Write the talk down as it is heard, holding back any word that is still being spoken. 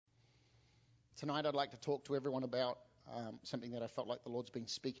Tonight I'd like to talk to everyone about something that I felt like the Lord's been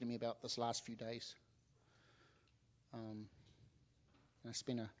speaking to me about this last few days. I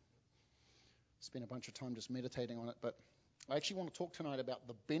spent a bunch of time just meditating on it, but I actually want to talk tonight about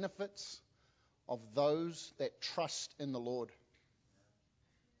the benefits of those that trust in the Lord.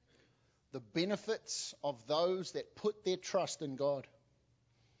 The benefits of those that put their trust in God.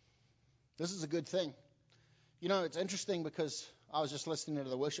 This is a good thing. You know, it's interesting because I was just listening to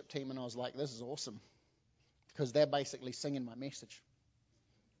the worship team and I was like, this is awesome. Because they're basically singing my message.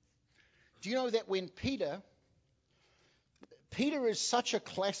 Do you know that when Peter is such a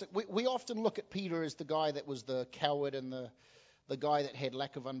classic. We often look at Peter as the guy that was the coward and the guy that had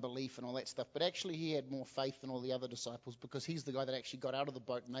lack of unbelief and all that stuff. But actually he had more faith than all the other disciples because he's the guy that actually got out of the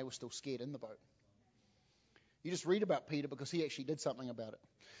boat and they were still scared in the boat. You just read about Peter because he actually did something about it.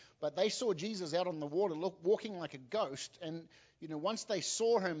 But they saw Jesus out on the water walking like a ghost. And, you know, once they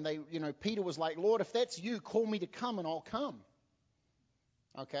saw him, Peter was like, Lord, if that's you, call me to come and I'll come.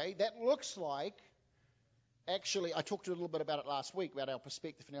 Okay, that looks like, actually, I talked a little bit about it last week, about our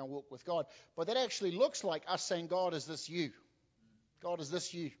perspective and our walk with God. But that actually looks like us saying, God, is this you? God, is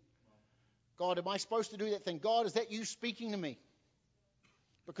this you? God, am I supposed to do that thing? God, is that you speaking to me?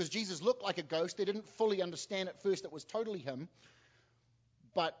 Because Jesus looked like a ghost. They didn't fully understand at first it was totally him.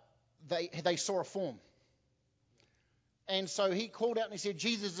 But they saw a form. And so he called out and he said,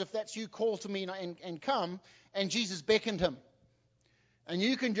 Jesus, if that's you, call to me and come. And Jesus beckoned him. And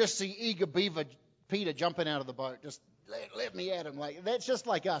you can just see eager Peter jumping out of the boat. Just let me at him. Like, that's just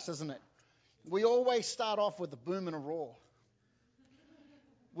like us, isn't it? We always start off with a boom and a roar.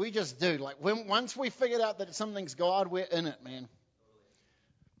 We just do. Like once we figured out that something's God, we're in it, man.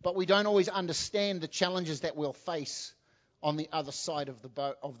 But we don't always understand the challenges that we'll face on the other side of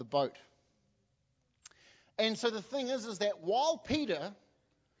the boat. And so the thing is that while Peter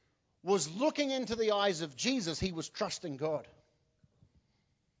was looking into the eyes of Jesus, he was trusting God.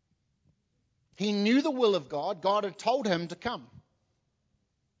 He knew the will of God. God had told him to come.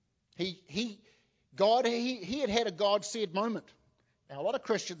 He had had a God said moment. Now, a lot of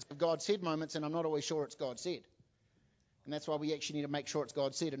Christians have God said moments, and I'm not always sure it's God said. And that's why we actually need to make sure it's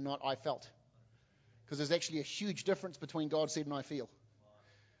God said and not I felt. Because there's actually a huge difference between God said and I feel.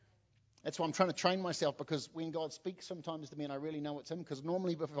 That's why I'm trying to train myself, because when God speaks sometimes to me and I really know it's him, because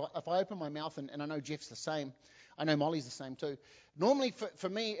normally if I open my mouth, and I know Jeff's the same, I know Molly's the same too. Normally for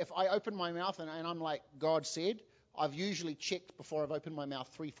me, if I open my mouth and I'm like, God said, I've usually checked before I've opened my mouth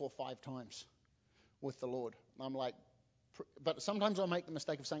 3, 4, 5 times with the Lord. And I'm like, but sometimes I make the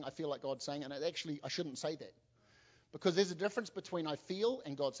mistake of saying I feel like God's saying, and I shouldn't say that. Because there's a difference between I feel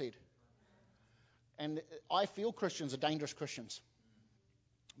and God said. And I feel Christians are dangerous Christians.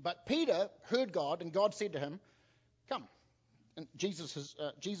 But Peter heard God, and God said to him, come. And Jesus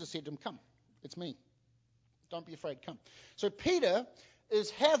said to him, come. It's me. Don't be afraid, come. So Peter is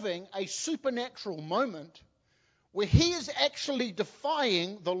having a supernatural moment where he is actually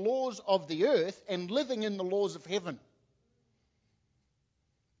defying the laws of the earth and living in the laws of heaven.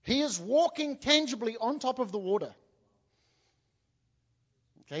 He is walking tangibly on top of the water.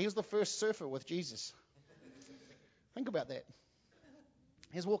 Okay, he was the first surfer with Jesus. Think about that.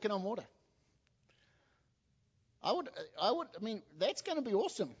 He's walking on water. I mean, that's going to be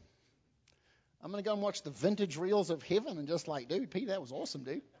awesome. I'm going to go and watch the vintage reels of heaven and just like, dude, Pete, that was awesome,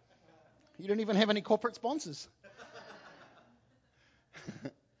 dude. You don't even have any corporate sponsors.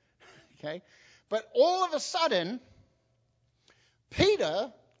 Okay? But all of a sudden,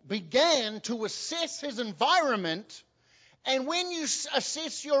 Peter began to assess his environment. And when you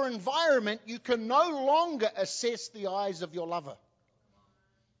assess your environment, you can no longer assess the eyes of your lover.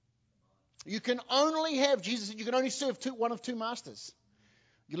 You can only have, Jesus said, you can only serve one of two masters.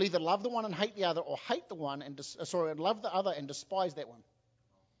 You'll either love the one and hate the other, or hate the one and love the other and despise that one.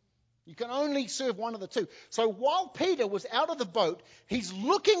 You can only serve one of the two. So while Peter was out of the boat, he's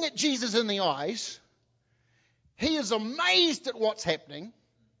looking at Jesus in the eyes. He is amazed at what's happening.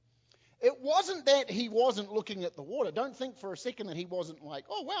 It wasn't that he wasn't looking at the water. Don't think for a second that he wasn't like,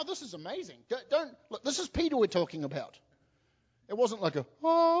 oh, wow, this is amazing. Look, this is Peter we're talking about. It wasn't like a,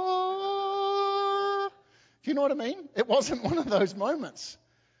 ah. Do you know what I mean? It wasn't one of those moments.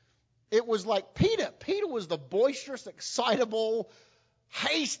 It was like Peter. Peter was the boisterous, excitable,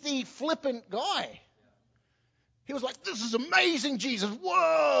 hasty, flippant guy. He was like, this is amazing, Jesus.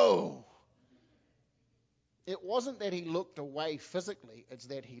 Whoa. It wasn't that he looked away physically. It's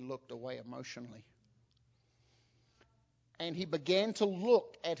that he looked away emotionally. And he began to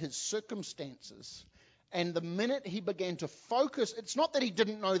look at his circumstances. And the minute he began to focus, it's not that he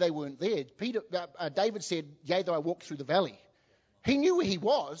didn't know they weren't there. David said, yea, though I walk through the valley. He knew where he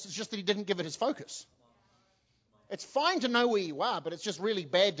was. It's just that he didn't give it his focus. It's fine to know where you are, but it's just really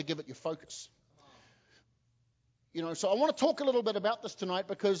bad to give it your focus. So I want to talk a little bit about this tonight,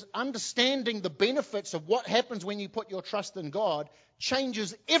 because understanding the benefits of what happens when you put your trust in God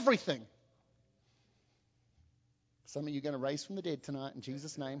changes everything. Some of you are going to raise from the dead tonight in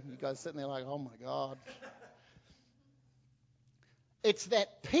Jesus' name. You guys sitting there like, oh my God. It's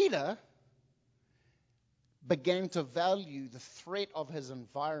that Peter began to value the threat of his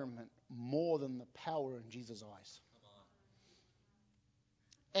environment more than the power in Jesus' eyes.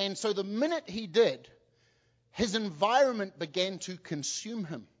 And so the minute he did, his environment began to consume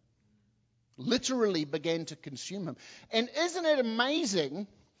him. Literally began to consume him. And isn't it amazing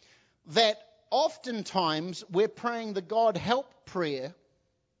that oftentimes we're praying the God help prayer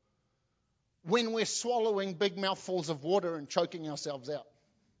when we're swallowing big mouthfuls of water and choking ourselves out?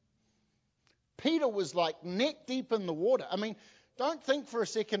 Peter was like neck deep in the water. I mean, don't think for a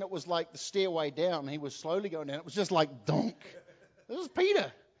second it was like the stairway down. He was slowly going down. It was just like donk. This is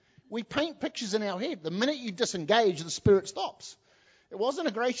Peter. We paint pictures in our head. The minute you disengage, the spirit stops. It wasn't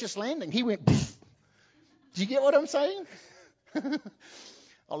a gracious landing. He went, pfft. Do you get what I'm saying?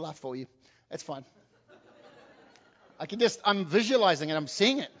 I'll laugh for you. It's fine. I'm visualizing it. I'm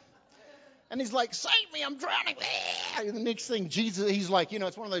seeing it. And he's like, save me, I'm drowning. And the next thing, Jesus, he's like,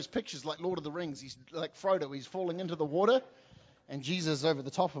 it's one of those pictures like Lord of the Rings. He's like Frodo. He's falling into the water. And Jesus is over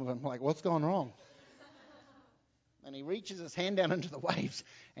the top of him, like, what's going wrong? And he reaches his hand down into the waves.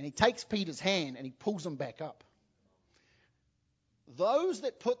 And he takes Peter's hand and he pulls him back up. Those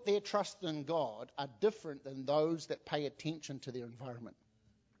that put their trust in God are different than those that pay attention to their environment.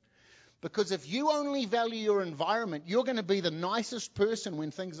 Because if you only value your environment, you're going to be the nicest person when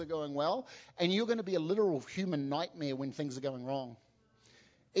things are going well, and you're going to be a literal human nightmare when things are going wrong.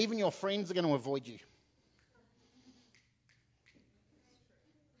 Even your friends are going to avoid you.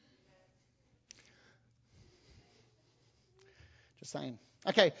 Just saying.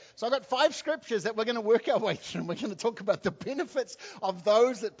 Okay, so I've got 5 scriptures that we're going to work our way through, and we're going to talk about the benefits of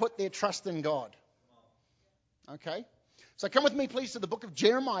those that put their trust in God. Okay? So come with me, please, to the book of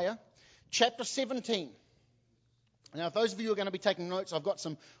Jeremiah, chapter 17. Now, if those of you who are going to be taking notes, I've got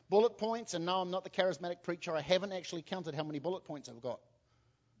some bullet points, and no, I'm not the charismatic preacher. I haven't actually counted how many bullet points I've got,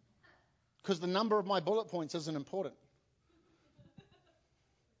 because the number of my bullet points isn't important.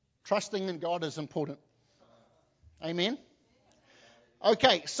 Trusting in God is important. Amen?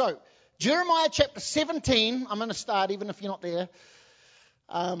 Okay, so Jeremiah chapter 17, I'm going to start, even if you're not there,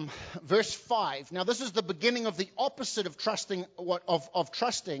 verse 5. Now, this is the beginning of the opposite of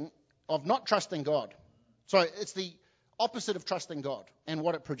not trusting God. Sorry, it's the opposite of trusting God and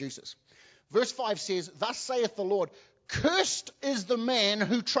what it produces. Verse 5 says, thus saith the Lord, cursed is the man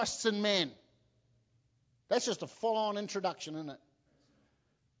who trusts in man. That's just a full-on introduction, isn't it?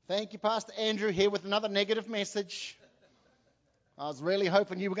 Thank you, Pastor Andrew, here with another negative message. I was really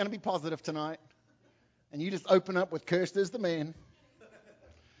hoping you were going to be positive tonight. And you just open up with cursed is the man.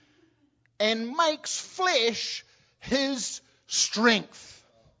 And makes flesh his strength,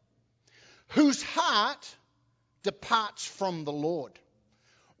 whose heart departs from the Lord.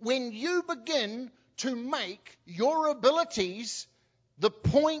 When you begin to make your abilities the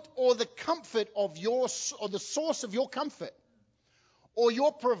point or the comfort of or the source of your comfort, or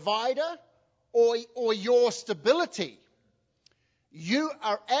your provider, or your stability, you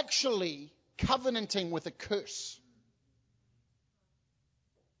are actually covenanting with a curse.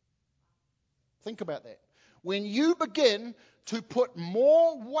 Think about that. When you begin to put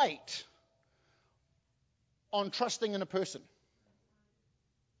more weight on trusting in a person,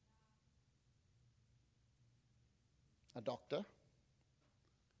 a doctor,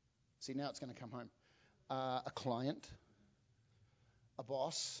 see, now it's going to come home, a client, a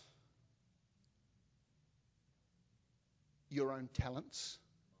boss, your own talents,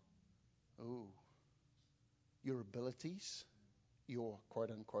 your abilities, your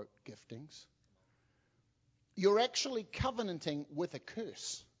quote-unquote giftings, you're actually covenanting with a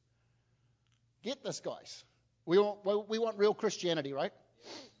curse. Get this, guys. We want real Christianity, right?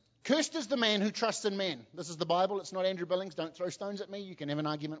 Cursed is the man who trusts in man. This is the Bible. It's not Andrew Billings. Don't throw stones at me. You can have an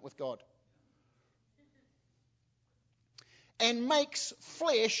argument with God. And makes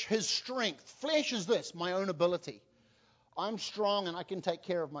flesh his strength. Flesh is this, my own ability. I'm strong and I can take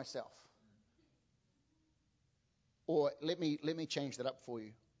care of myself. Or let me change that up for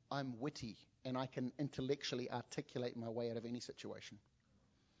you. I'm witty and I can intellectually articulate my way out of any situation.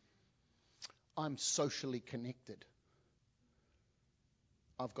 I'm socially connected.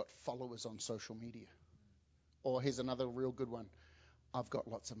 I've got followers on social media. Or here's another real good one. I've got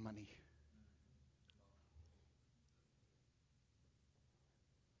lots of money.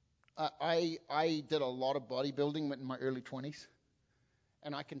 I did a lot of bodybuilding in my early 20s,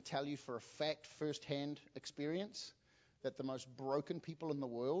 and I can tell you for a fact, first-hand experience, that the most broken people in the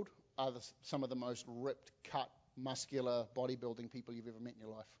world are some of the most ripped, cut, muscular bodybuilding people you've ever met in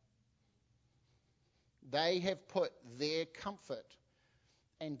your life. They have put their comfort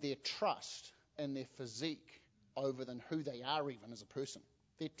and their trust in their physique over than who they are even as a person.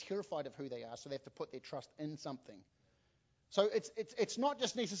 They're terrified of who they are, so they have to put their trust in something. So it's not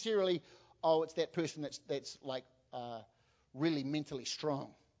just necessarily, it's that person that's like really mentally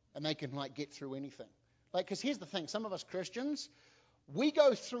strong and they can like get through anything. Like, because here's the thing, some of us Christians, we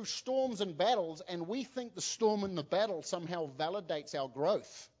go through storms and battles and we think the storm and the battle somehow validates our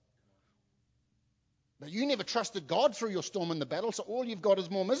growth. But you never trusted God through your storm and the battle, so all you've got is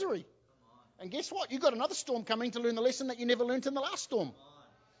more misery. And guess what? You've got another storm coming to learn the lesson that you never learned in the last storm.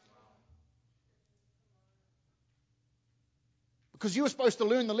 Because you were supposed to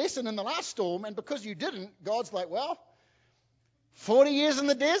learn the lesson in the last storm, and because you didn't, God's like, well, 40 years in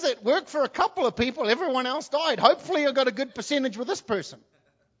the desert worked for a couple of people, everyone else died. Hopefully I got a good percentage with this person.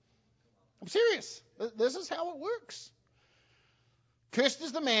 I'm serious. This is how it works. Cursed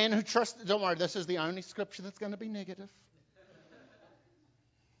is the man who trusts, don't worry, this is the only scripture that's going to be negative.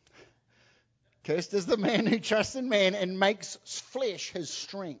 Cursed is the man who trusts in man and makes flesh his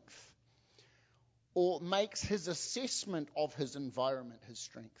strength, or makes his assessment of his environment his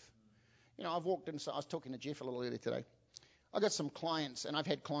strength. You know, I've walked in, so I was talking to Jeff a little earlier today. I got some clients, and I've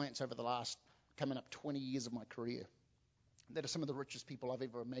had clients over the last, coming up 20 years of my career, that are some of the richest people I've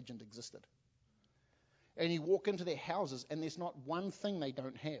ever imagined existed. And you walk into their houses, and there's not one thing they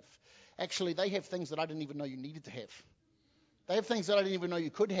don't have. Actually, they have things that I didn't even know you needed to have. They have things that I didn't even know you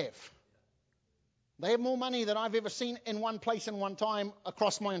could have. They have more money than I've ever seen in one place in one time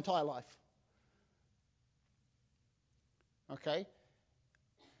across my entire life. Okay?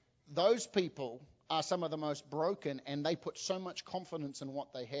 Those people are some of the most broken, and they put so much confidence in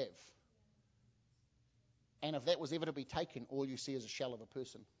what they have. And if that was ever to be taken, all you see is a shell of a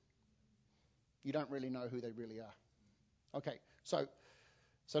person. You don't really know who they really are. Okay, so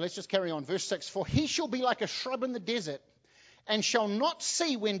let's just carry on. Verse 6, for he shall be like a shrub in the desert, and shall not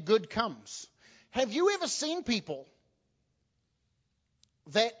see when good comes. Have you ever seen people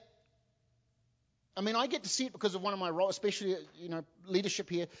that, I mean, I get to see it because of one of my roles, especially, leadership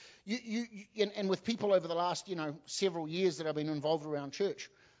here, and with people over the last, several years that I've been involved around church.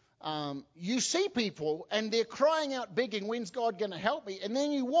 You see people, and they're crying out, begging, when's God going to help me? And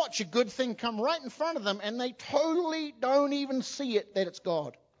then you watch a good thing come right in front of them, and they totally don't even see it, that it's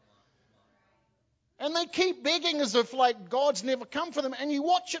God. And they keep begging as if, like, God's never come for them, and you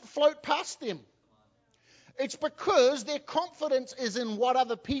watch it float past them. It's because their confidence is in what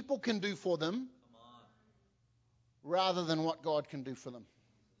other people can do for them, rather than what God can do for them.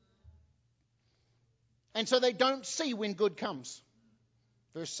 And so they don't see when good comes.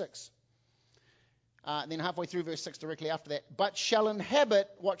 Verse 6. And then halfway through verse 6 directly after that. But shall inhabit,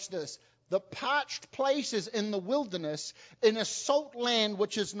 watch this, the parched places in the wilderness, in a salt land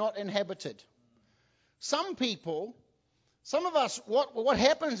which is not inhabited. Some of us, what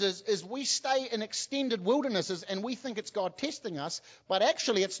happens is we stay in extended wildernesses and we think it's God testing us, but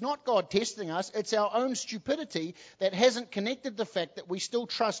actually it's not God testing us, it's our own stupidity that hasn't connected the fact that we still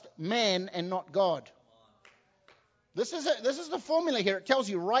trust man and not God. This is the formula here. It tells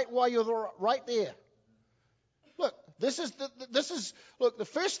you right why you're right there. Look, the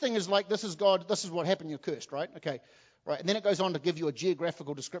first thing is like, this is God, this is what happened, you're cursed, right? Okay, right. And then it goes on to give you a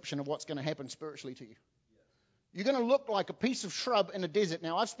geographical description of what's going to happen spiritually to you. You're going to look like a piece of shrub in a desert.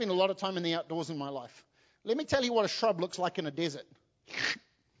 Now, I've spent a lot of time in the outdoors in my life. Let me tell you what a shrub looks like in a desert.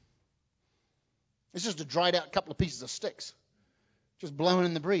 It's just a dried out couple of pieces of sticks, just blowing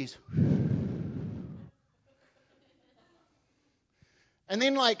in the breeze. And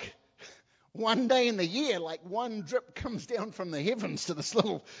then, like, one day in the year, like, one drip comes down from the heavens to this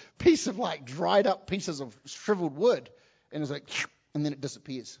little piece of, like, dried up pieces of shriveled wood. And it's like, and then it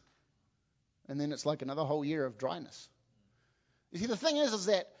disappears. And then it's like another whole year of dryness. You see, the thing is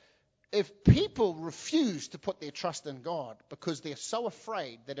that if people refuse to put their trust in God because they're so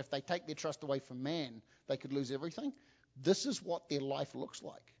afraid that if they take their trust away from man, they could lose everything, this is what their life looks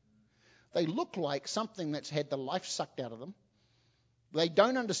like. They look like something that's had the life sucked out of them. They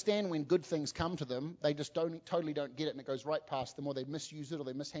don't understand when good things come to them. They just totally don't get it, and it goes right past them, or they misuse it, or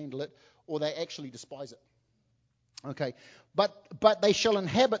they mishandle it, or they actually despise it. Okay, but they shall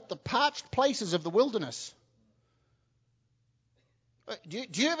inhabit the parched places of the wilderness. Do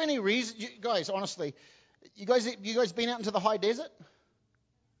you have any reason, guys? Honestly, you guys been out into the high desert?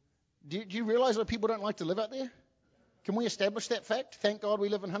 Do you realize that people don't like to live out there? Can we establish that fact? Thank God we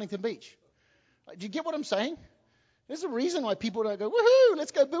live in Huntington Beach. Do you get what I'm saying? There's a reason why people don't go, woohoo,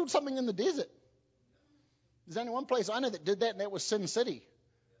 let's go build something in the desert. There's only one place I know that did that, and that was Sin City.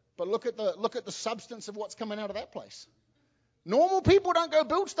 But look at the substance of what's coming out of that place. Normal people don't go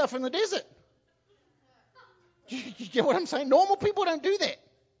build stuff in the desert. Do you get what I'm saying? Normal people don't do that.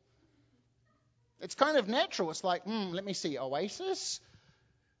 It's kind of natural. It's like, let me see, oasis,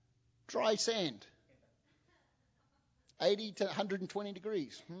 dry sand, 80 to 120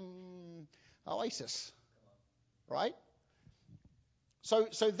 degrees. Oasis, right? So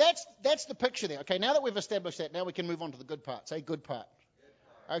that's the picture there. Okay, now that we've established that, now we can move on to the good part. Say good part.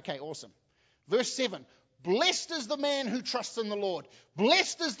 Okay, awesome. Verse 7. Blessed is the man who trusts in the Lord.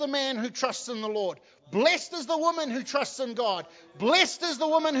 Blessed is the man who trusts in the Lord. Blessed is the woman who trusts in God. Blessed is the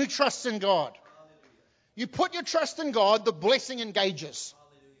woman who trusts in God. You put your trust in God, the blessing engages.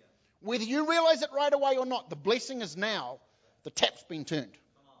 Whether you realize it right away or not, the blessing is now. The tap's been turned.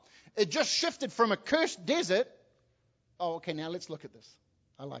 It just shifted from a cursed desert. Oh, okay, now let's look at this.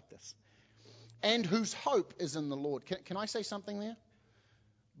 I like this. And whose hope is in the Lord. Can I say something there?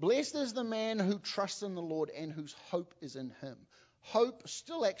 Blessed is the man who trusts in the Lord and whose hope is in him. Hope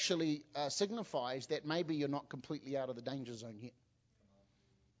still actually signifies that maybe you're not completely out of the danger zone yet,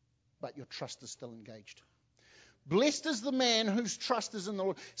 but your trust is still engaged. Blessed is the man whose trust is in the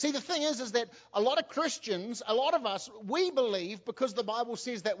Lord. See, the thing is that a lot of Christians, a lot of us, we believe, because the Bible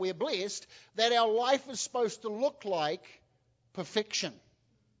says that we're blessed, that our life is supposed to look like perfection.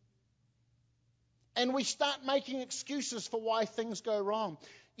 And we start making excuses for why things go wrong.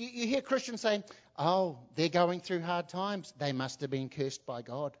 You hear Christians saying, oh, they're going through hard times. They must have been cursed by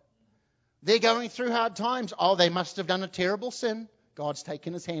God. They're going through hard times. Oh, they must have done a terrible sin. God's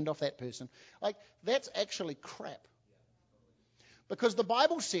taken his hand off that person. Like, that's actually crap. Because the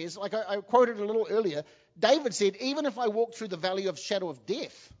Bible says, like I quoted a little earlier, David said, even if I walk through the valley of shadow of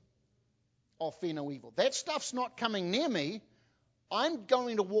death, I'll fear no evil. That stuff's not coming near me. I'm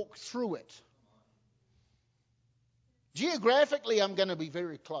going to walk through it. Geographically, I'm going to be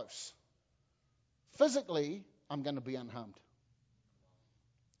very close. Physically, I'm going to be unharmed.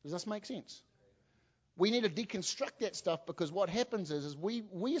 Does this make sense? We need to deconstruct that stuff, because what happens is we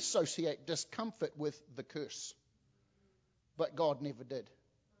associate discomfort with the curse. But God never did.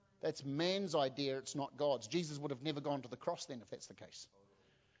 That's man's idea, it's not God's. Jesus would have never gone to the cross then if that's the case.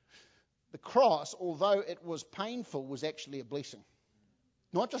 The cross, although it was painful, was actually a blessing.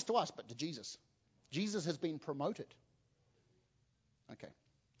 Not just to us, but to Jesus. Jesus has been promoted. Okay.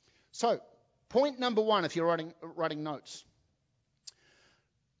 So, point number 1, if you're writing notes.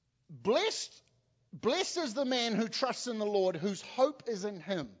 Blessed is the man who trusts in the Lord, whose hope is in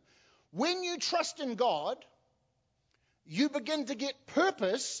him. When you trust in God, you begin to get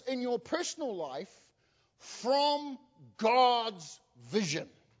purpose in your personal life from God's vision.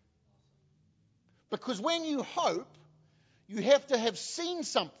 Because when you hope, you have to have seen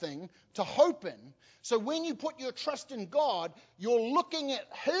something to hope in. So when you put your trust in God, you're looking at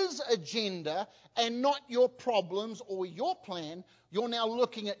his agenda and not your problems or your plan. You're now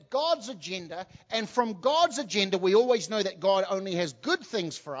looking at God's agenda. And from God's agenda, we always know that God only has good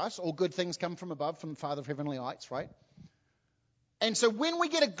things for us. All good things come from above, from the Father of heavenly lights, right? And so when we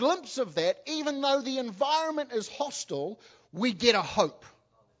get a glimpse of that, even though the environment is hostile, we get a hope.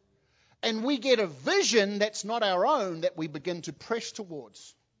 And we get a vision that's not our own that we begin to press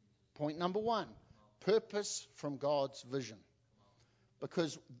towards. Point number 1, purpose from God's vision.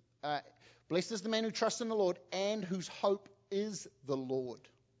 Because blessed is the man who trusts in the Lord and whose hope is the Lord.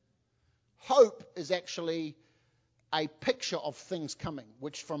 Hope is actually a picture of things coming,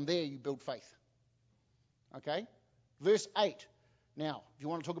 which from there you build faith. Okay? Verse 8. Now, if you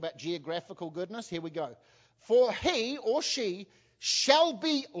want to talk about geographical goodness, here we go. For he or she shall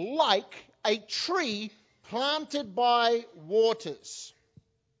be like a tree planted by waters.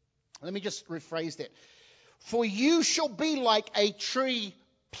 Let me just rephrase that. For you shall be like a tree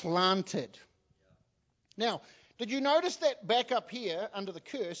planted. Now, did you notice that back up here under the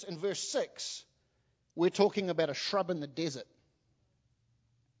curse in verse 6, we're talking about a shrub in the desert.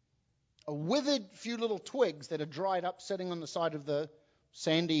 A withered few little twigs that are dried up sitting on the side of the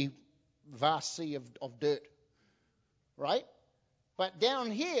sandy, vast sea of dirt. Right? But down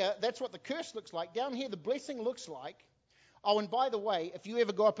here, that's what the curse looks like. Down here, the blessing looks like. Oh, and by the way, if you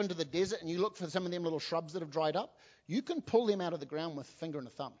ever go up into the desert and you look for some of them little shrubs that have dried up, you can pull them out of the ground with a finger and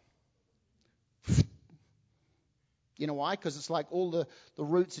a thumb. You know why? Because it's like all the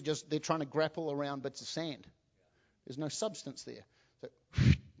roots are they're trying to grapple around bits of sand. There's no substance there. So,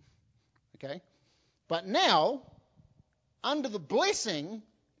 okay? But now, under the blessing,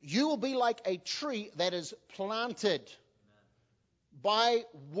 You will be like a tree that is planted by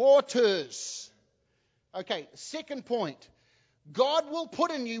waters. Okay, second point. God will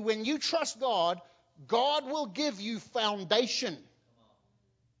put in you, when you trust God, God will give you foundation.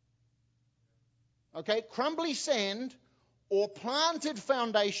 Okay, crumbly sand or planted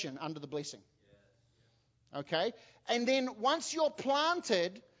foundation under the blessing. Okay, and then once you're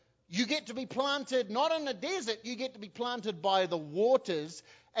planted, you get to be planted not in a desert, you get to be planted by the waters.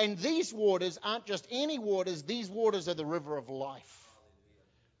 And these waters aren't just any waters, these waters are the river of life.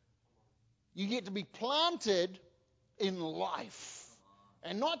 You get to be planted in life.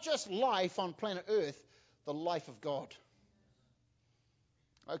 And not just life on planet Earth, the life of God.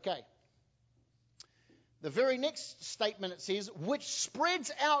 Okay. The very next statement it says, which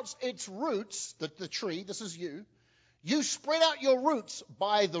spreads out its roots, the tree, this is you. You spread out your roots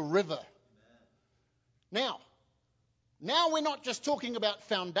by the river. Now we're not just talking about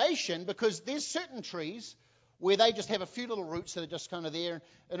foundation, because there's certain trees where they just have a few little roots that are just kind of there,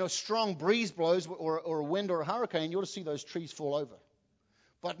 and a strong breeze blows or a wind or a hurricane, you'll just see those trees fall over.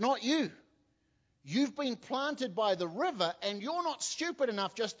 But not you. You've been planted by the river, and you're not stupid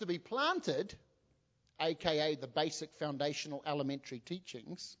enough just to be planted, aka the basic foundational elementary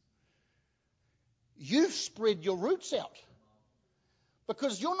teachings. You've spread your roots out.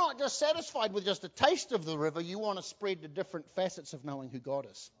 Because you're not just satisfied with just a taste of the river, you want to spread the different facets of knowing who God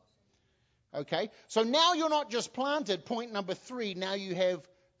is. Okay? So now you're not just planted. Point number 3, now you have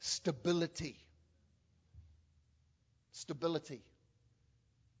stability. Stability.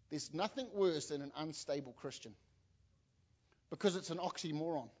 There's nothing worse than an unstable Christian. Because it's an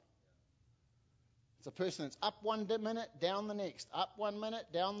oxymoron. It's a person that's up one minute, down the next. Up 1 minute,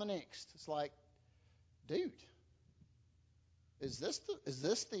 down the next. It's like, dude, is this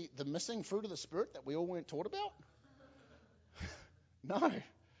the missing fruit of the Spirit that we all weren't taught about? No.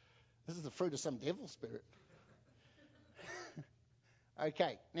 This is the fruit of some devil spirit.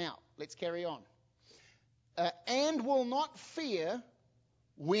 Okay, now, let's carry on. And will not fear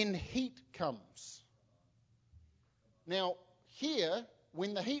when heat comes. Now, here,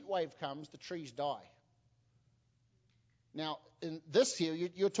 when the heat wave comes, the trees die. Now, in this here,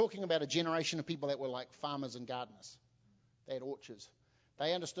 you're talking about a generation of people that were like farmers and gardeners. They had orchards.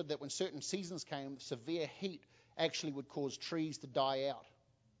 They understood that when certain seasons came, severe heat actually would cause trees to die out.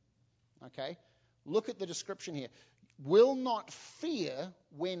 Okay? Look at the description here. Will not fear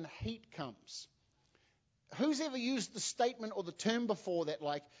when heat comes. Who's ever used the statement or the term before that,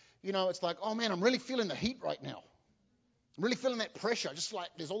 like, it's like, oh man, I'm really feeling the heat right now. I'm really feeling that pressure. Just like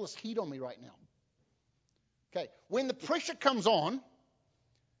there's all this heat on me right now. Okay, when the pressure comes on,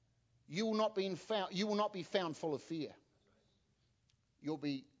 you will not be found full of fear. You'll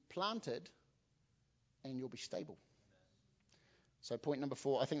be planted and you'll be stable. So point number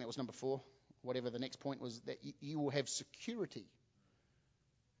 4, I think that was number 4, whatever the next point was, that you will have security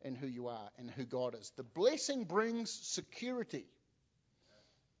in who you are and who God is. The blessing brings security.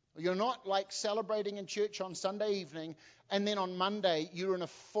 You're not like celebrating in church on Sunday evening and then on Monday you're in a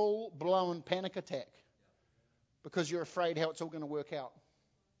full-blown panic attack because you're afraid how it's all going to work out.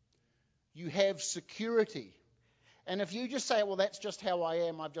 You have security. And if you just say, well, that's just how I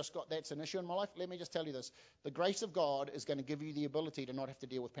am, that's an issue in my life, let me just tell you this. The grace of God is going to give you the ability to not have to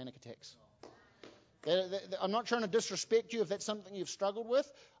deal with panic attacks. I'm not trying to disrespect you if that's something you've struggled with.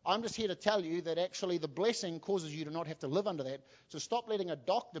 I'm just here to tell you that actually the blessing causes you to not have to live under that. So stop letting a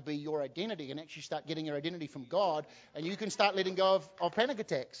doctor be your identity and actually start getting your identity from God, and you can start letting go of panic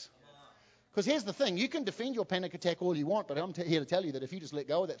attacks. Because here's the thing, you can defend your panic attack all you want, but I'm here to tell you that if you just let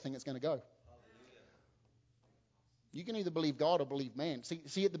go of that thing, it's going to go. You can either believe God or believe man.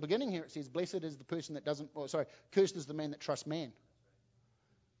 See at the beginning here it says, blessed is the person that cursed is the man that trusts man.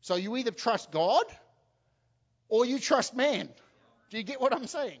 So you either trust God or you trust man. Do you get what I'm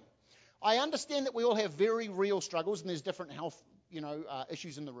saying? I understand that we all have very real struggles and there's different health,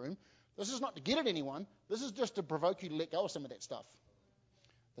 issues in the room. This is not to get at anyone. This is just to provoke you to let go of some of that stuff.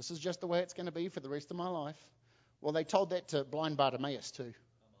 This is just the way it's going to be for the rest of my life. Well, they told that to blind Bartimaeus too.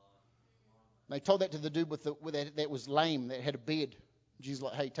 They told that to the dude that was lame, that had a bed. Jesus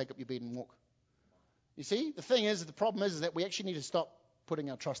like, hey, take up your bed and walk. You see, the problem is that we actually need to stop putting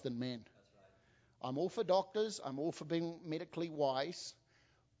our trust in man. I'm all for doctors. I'm all for being medically wise.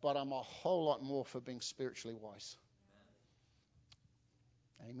 But I'm a whole lot more for being spiritually wise.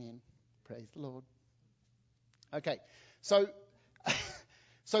 Amen. Praise the Lord. Okay, so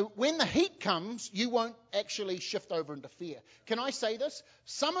when the heat comes, you won't actually shift over into fear. Can I say this?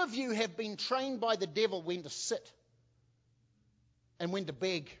 Some of you have been trained by the devil when to sit and when to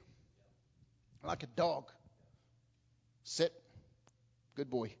beg, like a dog. Sit, Good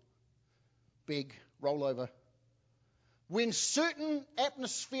boy. Big. Roll over. When certain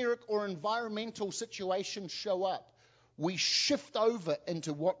atmospheric or environmental situations show up, we shift over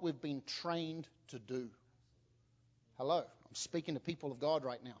into what we've been trained to do. Hello. I'm speaking to people of God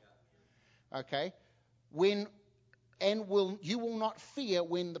right now. Okay? You will not fear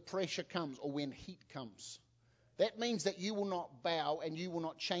when the pressure comes or when heat comes. That means that you will not bow and you will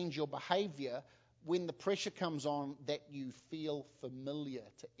not change your behavior when the pressure comes on, that you feel familiar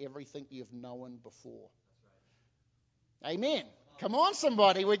to everything you've known before. Amen. Come on,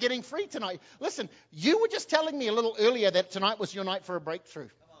 somebody. We're getting free tonight. Listen, you were just telling me a little earlier that tonight was your night for a breakthrough.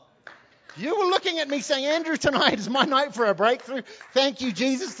 You were looking at me saying, Andrew, tonight is my night for a breakthrough. Thank you,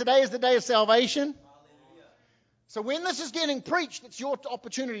 Jesus. Today is the day of salvation. So when this is getting preached, it's your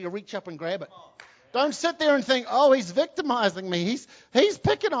opportunity to reach up and grab it. Don't sit there and think, oh, he's victimizing me. He's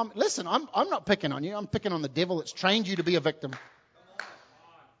picking on me. Listen, I'm not picking on you. I'm picking on the devil that's trained you to be a victim.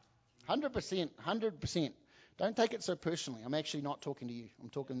 100%, 100%. Don't take it so personally. I'm actually not talking to you. I'm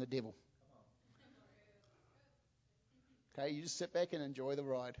talking to the devil. Okay, you just sit back and enjoy the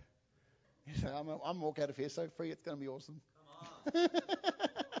ride. You say, I'm walk out of here so free, it's going to be awesome.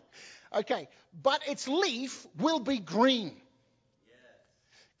 Okay, but its leaf will be green.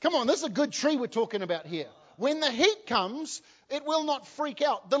 Come on, this is a good tree we're talking about here. When the heat comes, it will not freak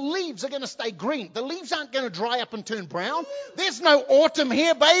out. The leaves are going to stay green. The leaves aren't going to dry up and turn brown. There's no autumn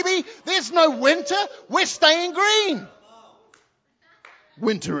here, baby. There's no winter. We're staying green.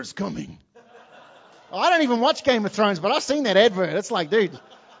 Winter is coming. I don't even watch Game of Thrones, but I've seen that advert. It's like, dude,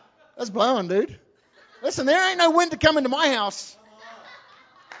 that's blowing, dude. Listen, there ain't no winter coming to my house.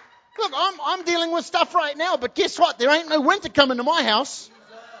 Look, I'm dealing with stuff right now, but guess what? There ain't no winter coming to my house.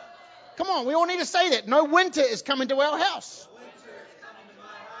 Come on, we all need to say that. No winter is coming to our house.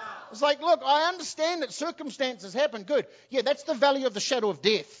 It's like, look, I understand that circumstances happen. Good. Yeah, that's the valley of the shadow of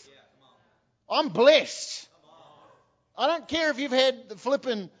death. I'm blessed. I don't care if you've had the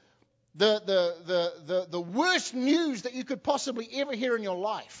flipping the worst news that you could possibly ever hear in your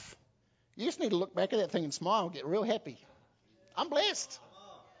life. You just need to look back at that thing and smile and get real happy. I'm blessed.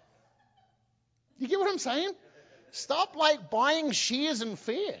 You get what I'm saying? Stop buying shares in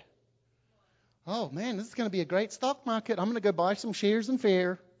fear. Oh man, this is going to be a great stock market. I'm going to go buy some shares in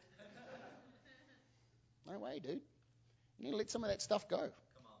fear. No way, dude. You need to let some of that stuff go.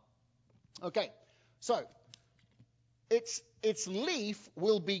 Okay, so its leaf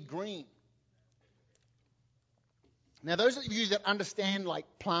will be green. Now, those of you that understand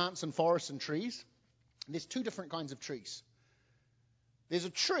plants and forests and trees, there's two different kinds of trees. There's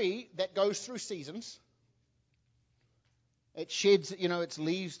a tree that goes through seasons. It sheds, its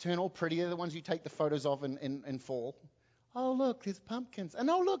leaves turn all pretty. They're the ones you take the photos of in fall. Oh, look, there's pumpkins. And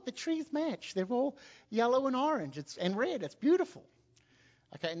oh, look, the trees match. They're all yellow and orange and red. It's beautiful.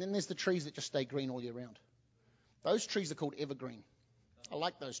 Okay, and then there's the trees that just stay green all year round. Those trees are called evergreen. I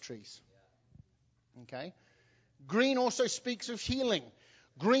like those trees. Okay. Green also speaks of healing.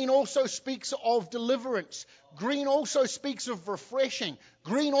 Green also speaks of deliverance. Green also speaks of refreshing.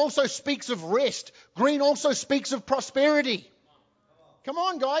 Green also speaks of rest. Green also speaks of prosperity. Come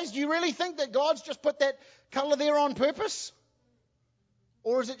on, guys. Do you really think that God's just put that color there on purpose?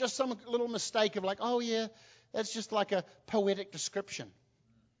 Or is it just some little mistake of oh yeah, that's just like a poetic description?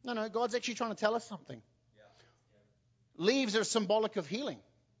 No, God's actually trying to tell us something. Leaves are symbolic of healing.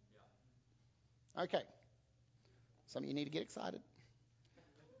 Okay. Some of you need to get excited.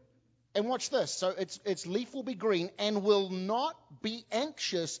 And watch this. So its leaf will be green and will not be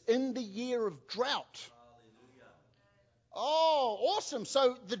anxious in the year of drought. Oh, awesome.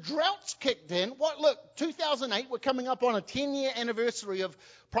 So the drought's kicked in. Look, 2008, we're coming up on a 10-year anniversary of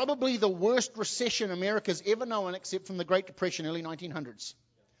probably the worst recession America's ever known, except from the Great Depression, early 1900s.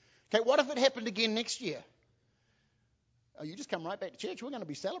 Okay, what if it happened again next year? Oh, you just come right back to church. We're going to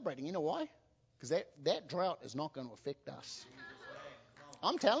be celebrating. You know why? Because that drought is not going to affect us.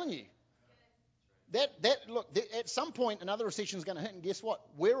 I'm telling you. Look, at some point another recession is going to hit, and guess what?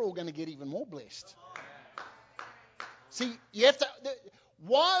 We're all going to get even more blessed. See, you have to.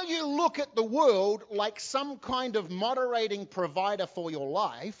 While you look at the world like some kind of moderating provider for your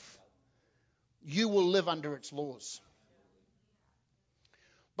life, you will live under its laws.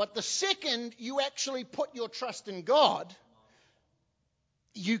 But the second you actually put your trust in God,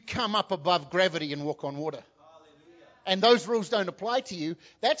 you come up above gravity and walk on water. And those rules don't apply to you.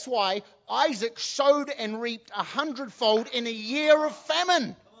 That's why Isaac sowed and reaped 100-fold in a year of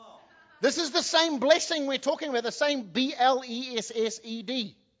famine. This is the same blessing we're talking about, the same blessed.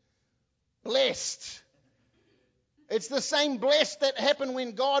 Blessed. It's the same blessed that happened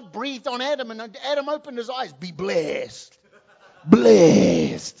when God breathed on Adam and Adam opened his eyes. Be blessed.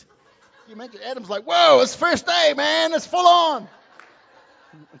 Blessed. You imagine Adam's like, whoa, it's first day, man. It's full on.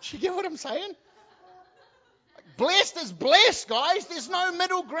 Do you get what I'm saying? Blessed is blessed, guys. There's no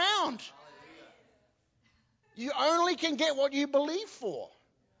middle ground. You only can get what you believe for.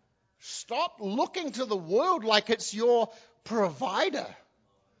 Stop looking to the world like it's your provider.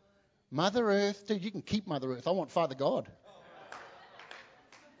 Mother Earth, dude, you can keep Mother Earth. I want Father God.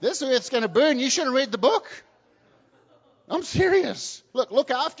 This earth's going to burn. You should have read the book. I'm serious.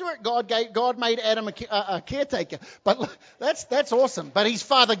 Look after it. God made Adam a caretaker. But look, that's awesome. But he's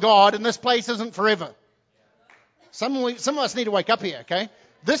Father God, and this place isn't forever. Some of us need to wake up here, okay?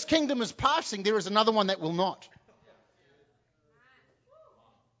 This kingdom is passing. There is another one that will not.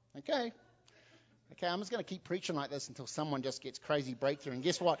 Okay, I'm just going to keep preaching like this until someone just gets crazy breakthrough. And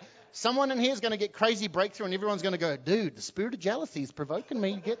guess what? Someone in here is going to get crazy breakthrough, and everyone's going to go, dude, the spirit of jealousy is provoking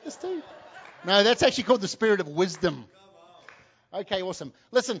me to get this too. No, that's actually called the spirit of wisdom. Okay, awesome.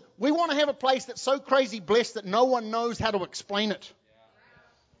 Listen, we want to have a place that's so crazy blessed that no one knows how to explain it.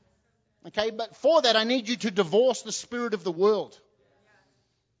 Okay, but for that, I need you to divorce the spirit of the world.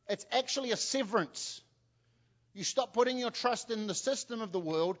 It's actually a severance. You stop putting your trust in the system of the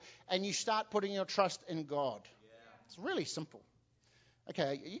world and you start putting your trust in God. It's really simple.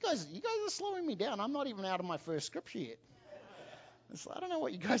 Okay, you guys are slowing me down. I'm not even out of my first scripture yet. I don't know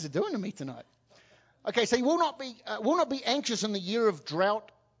what you guys are doing to me tonight. Okay, so you will not be anxious in the year of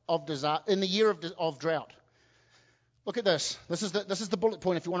drought of drought. Look at this. This is the bullet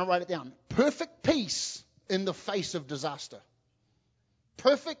point if you want to write it down. Perfect peace in the face of disaster.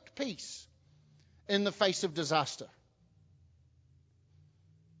 Perfect peace in the face of disaster.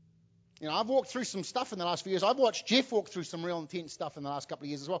 You know, I've walked through some stuff in the last few years. I've watched Jeff walk through some real intense stuff in the last couple of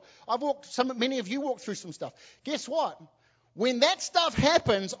years as well. Many of you walked through some stuff. Guess what? When that stuff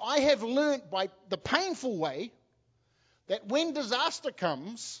happens, I have learnt by the painful way that when disaster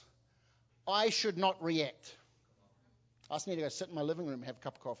comes, I should not react. I just need to go sit in my living room and have a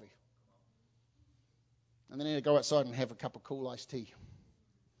cup of coffee. And then I need to go outside and have a cup of cool iced tea.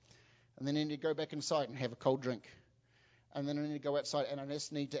 And then I need to go back inside and have a cold drink. And then I need to go outside and I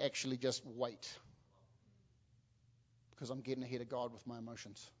just need to actually just wait. Because I'm getting ahead of God with my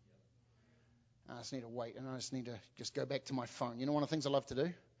emotions. I just need to wait, and I just need to just go back to my phone. You know one of the things I love to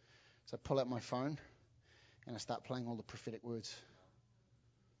do? So I pull out my phone, and I start playing all the prophetic words.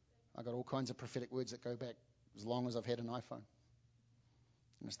 I got all kinds of prophetic words that go back as long as I've had an iPhone.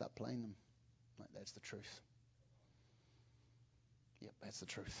 And I start playing them. Like, that's the truth. Yep, that's the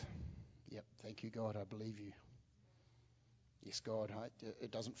truth. Yep, thank you, God, I believe you. Yes, God,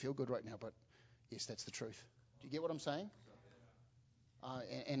 it doesn't feel good right now, but yes, that's the truth. Do you get what I'm saying?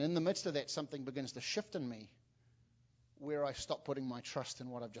 And in the midst of that, something begins to shift in me where I stop putting my trust in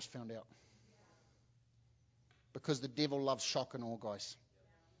what I've just found out. Because the devil loves shock and awe, guys.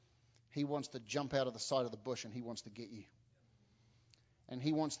 He wants to jump out of the side of the bush and he wants to get you. And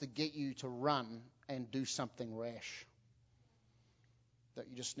he wants to get you to run and do something rash. That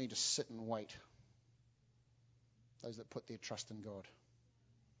you just need to sit and wait. Those that put their trust in God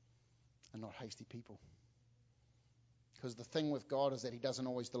and not hasty people. Because the thing with God is that he doesn't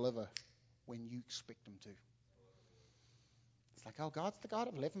always deliver when you expect him to. It's like, oh, God's the God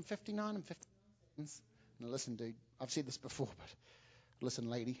of 11:59 and 50. Now listen, dude, I've said this before, but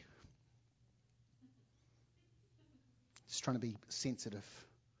listen, lady. Just trying to be sensitive.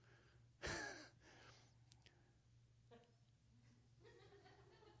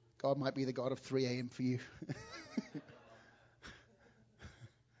 God might be the God of 3 a.m. for you.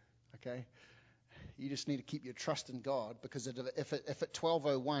 Okay? You just need to keep your trust in God, because if at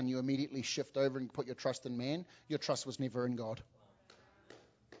 12:01 you immediately shift over and put your trust in man, your trust was never in God.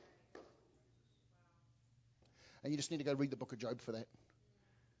 And you just need to go read the book of Job for that.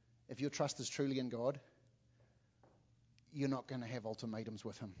 If your trust is truly in God, you're not going to have ultimatums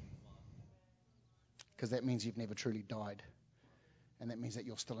with him. Because that means you've never truly died. And that means that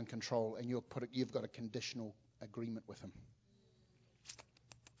you're still in control and you've got a conditional agreement with him.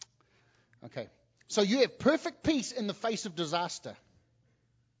 Okay. So you have perfect peace in the face of disaster.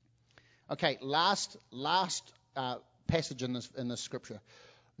 Okay, last passage in this scripture.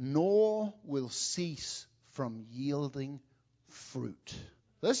 Nor will cease from yielding fruit.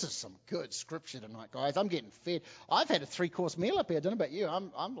 This is some good scripture tonight, guys. I'm getting fed. I've had a 3-course meal up here. I don't know about you.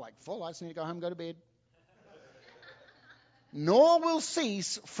 I'm like full. I just need to go home and go to bed. Nor will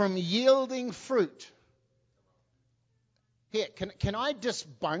cease from yielding fruit. Here, can I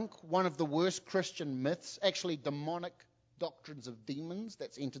debunk one of the worst Christian myths, actually demonic doctrines of demons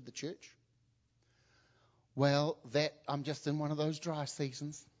that's entered the church? Well, I'm just in one of those dry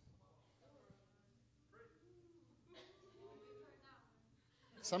seasons.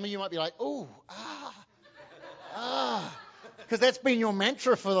 Some of you might be like, ooh, because that's been your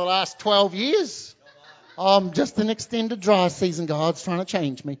mantra for the last 12 years. Just an extended dry season. God's trying to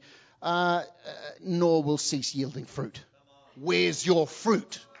change me. Nor will cease yielding fruit. Where's your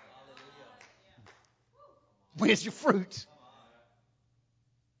fruit? Where's your fruit?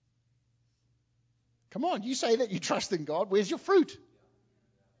 Come on, you say that you trust in God. Where's your fruit?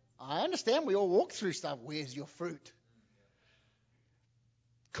 I understand we all walk through stuff. Where's your fruit?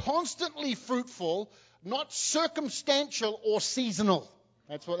 Constantly fruitful, not circumstantial or seasonal.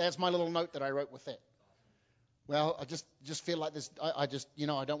 That's my little note that I wrote with that. Well, I just feel like this. I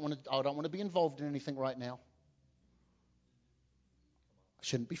don't want to be involved in anything right now. I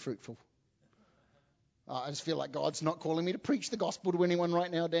shouldn't be fruitful. I just feel like God's not calling me to preach the gospel to anyone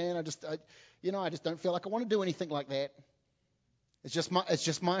right now, Dan. I just don't feel like I want to do anything like that. It's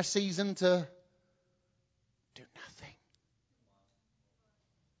just my season to do nothing.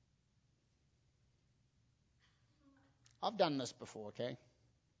 I've done this before, okay?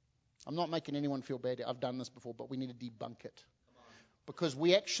 I'm not making anyone feel bad. I've done this before, but we need to debunk it. Because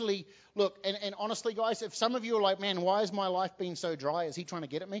we actually, look, and honestly, guys, if some of you are like, man, why is my life being so dry? Is he trying to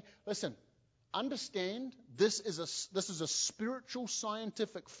get at me? Listen, understand this is a spiritual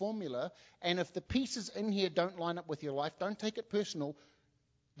scientific formula, and if the pieces in here don't line up with your life, don't take it personal.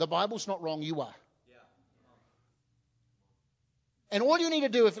 The Bible's not wrong, you are. And all you need to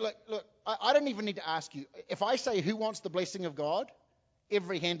do, I don't even need to ask you. If I say who wants the blessing of God,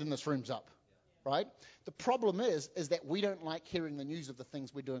 every hand in this room's up, right? The problem is that we don't like hearing the news of the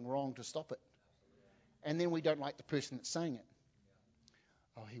things we're doing wrong to stop it. And then we don't like the person that's saying it.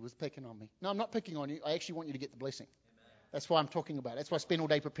 Oh, he was picking on me. No, I'm not picking on you. I actually want you to get the blessing. That's why I'm talking about it. That's why I spend all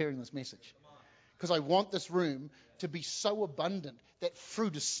day preparing this message. Because I want this room to be so abundant that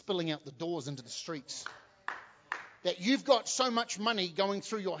fruit is spilling out the doors into the streets. That you've got so much money going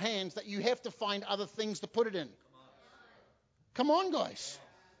through your hands that you have to find other things to put it in. Come on, guys.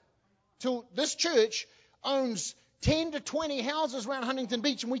 Till this church owns 10 to 20 houses around Huntington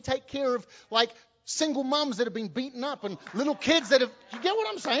Beach, and we take care of like single mums that have been beaten up and little kids that have. You get what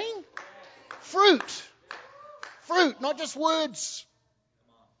I'm saying? Fruit, not just words.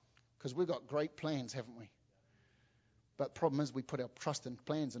 Because we've got great plans, haven't we? But the problem is we put our trust in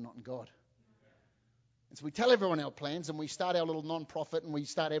plans and not in God. And so we tell everyone our plans, and we start our little non-profit, and we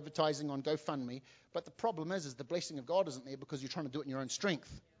start advertising on GoFundMe. But the problem is the blessing of God isn't there because you're trying to do it in your own strength.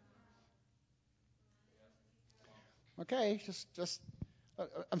 Okay,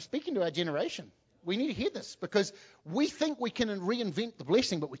 I'm speaking to our generation. We need to hear this because we think we can reinvent the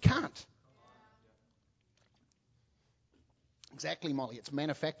blessing, but we can't. Exactly, Molly. It's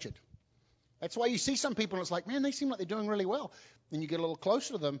manufactured. That's why you see some people, and it's like, man, they seem like they're doing really well. Then you get a little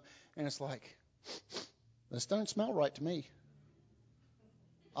closer to them, and it's like, this don't smell right to me.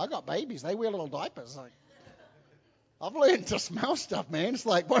 I got babies. They wear little diapers. Like, I've learned to smell stuff, man. It's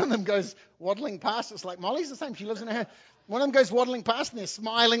like one of them goes waddling past. It's like Molly's the same. She lives in her house. One of them goes waddling past, and they're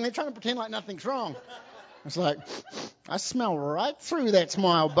smiling. They're trying to pretend like nothing's wrong. It's like, I smell right through that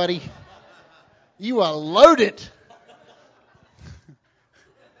smile, buddy. You are loaded.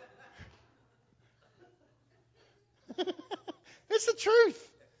 It's the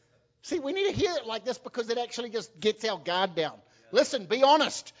truth. See, we need to hear it like this because it actually just gets our guard down. Listen, be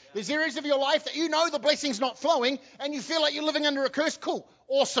honest. There's areas of your life that you know the blessing's not flowing and you feel like you're living under a curse. Cool.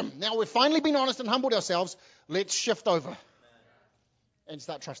 Awesome. Now we've finally been honest and humbled ourselves. Let's shift over and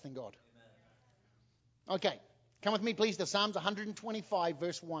start trusting God. Okay. Come with me, please, to Psalms 125,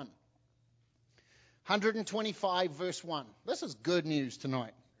 verse 1. 125, verse 1. This is good news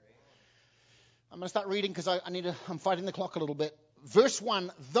tonight. I'm going to start reading because I'm fighting the clock a little bit. Verse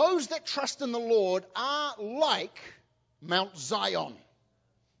 1, those that trust in the Lord are like Mount Zion,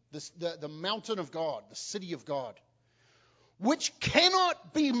 the mountain of God, the city of God, which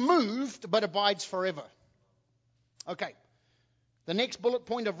cannot be moved but abides forever. Okay, the next bullet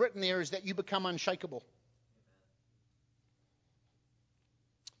point I've written there is that you become unshakable.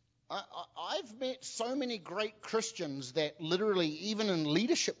 I've met so many great Christians that literally, even in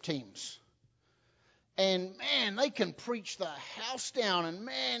leadership teams, and man, they can preach the house down, and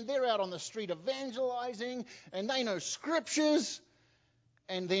man, they're out on the street evangelizing, and they know scriptures,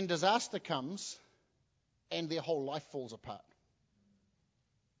 and then disaster comes, and their whole life falls apart.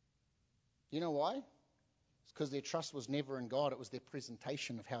 You know why? It's because their trust was never in God. It was their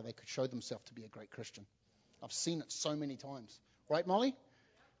presentation of how they could show themselves to be a great Christian. I've seen it so many times. Right, Molly?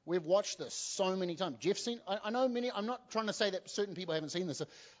 We've watched this so many times. Jeff's seen, I know many, I'm not trying to say that certain people haven't seen this.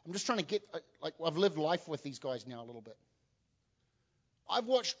 I'm just trying to get, I've lived life with these guys now a little bit. I've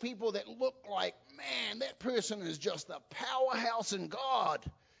watched people that look like, man, that person is just a powerhouse in God.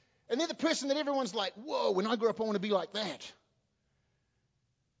 And they're the person that everyone's like, whoa, when I grow up, I want to be like that.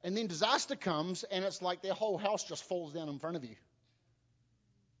 And then disaster comes, and it's like their whole house just falls down in front of you.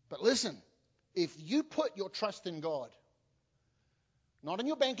 But listen, if you put your trust in God, not in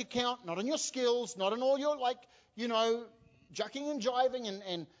your bank account, not in your skills, not in all your, jucking and jiving,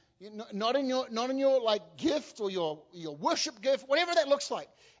 and not in your like gift or your worship gift, whatever that looks like.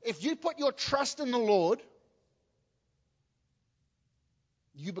 If you put your trust in the Lord,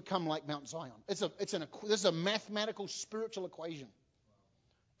 you become like Mount Zion. This is a mathematical, spiritual equation.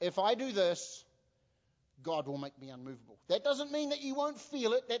 If I do this, God will make me unmovable. That doesn't mean that you won't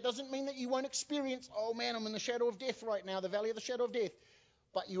feel it. That doesn't mean that you won't experience, oh man, I'm in the shadow of death right now, the valley of the shadow of death.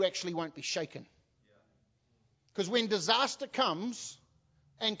 But you actually won't be shaken. Because when disaster comes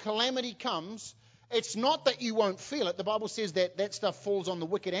and calamity comes, it's not that you won't feel it. The Bible says that stuff falls on the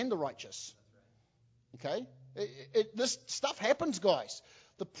wicked and the righteous. Okay? This stuff happens, guys.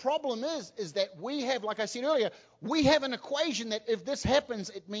 The problem is that we have, like I said earlier, we have an equation that if this happens,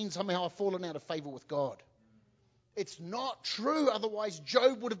 it means somehow I've fallen out of favor with God. It's not true. Otherwise,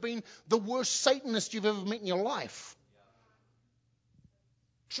 Job would have been the worst Satanist you've ever met in your life.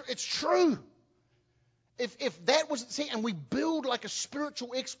 It's true. If that wasn't, and we build like a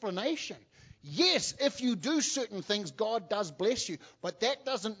spiritual explanation. Yes, if you do certain things, God does bless you. But that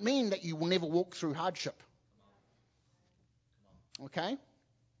doesn't mean that you will never walk through hardship. Okay?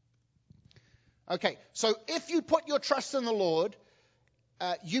 Okay, so if you put your trust in the Lord,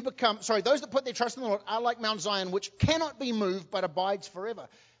 those that put their trust in the Lord are like Mount Zion, which cannot be moved but abides forever.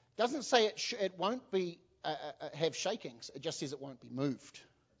 It doesn't say it won't be have shakings. It just says it won't be moved.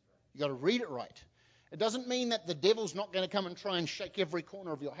 You've got to read it right. It doesn't mean that the devil's not going to come and try and shake every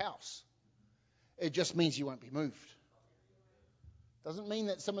corner of your house. It just means you won't be moved. Doesn't mean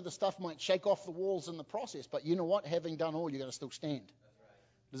that some of the stuff might shake off the walls in the process, but you know what? Having done all, you're going to still stand.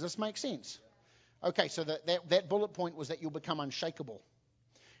 Does this make sense? Okay, so that bullet point was that you'll become unshakable.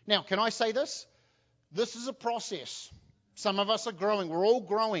 Now, can I say this? This is a process. Some of us are growing. We're all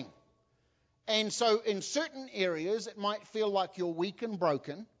growing. And so in certain areas, it might feel like you're weak and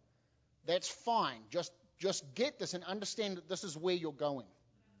broken. That's fine. Just get this and understand that this is where you're going.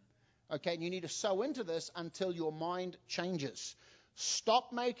 Okay, and you need to sow into this until your mind changes.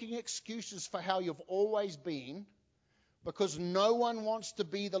 Stop making excuses for how you've always been, because no one wants to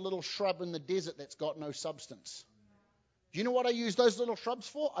be the little shrub in the desert that's got no substance. Do you know what I use those little shrubs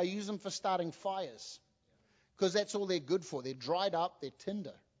for? I use them for starting fires, because that's all they're good for. They're dried up, they're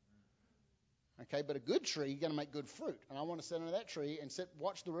tinder. Okay, but a good tree, you're going to make good fruit. And I want to sit under that tree and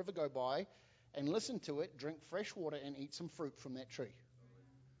watch the river go by and listen to it, drink fresh water, and eat some fruit from that tree.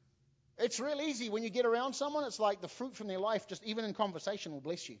 It's real easy. When you get around someone, it's like the fruit from their life, just even in conversation, will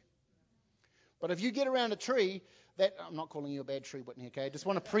bless you. But if you get around a tree that, I'm not calling you a bad tree, Whitney, okay? I just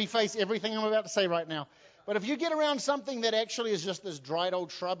want to preface everything I'm about to say right now. But if you get around something that actually is just this dried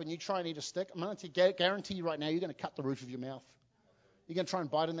old shrub and you try and eat a stick, I'm going to guarantee you right now, you're going to cut the roof of your mouth. You're going to try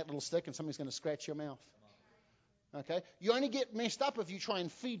and bite in that little stick and something's going to scratch your mouth. Okay? You only get messed up if you try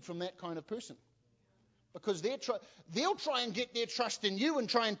and feed from that kind of person. Because they'll try and get their trust in you and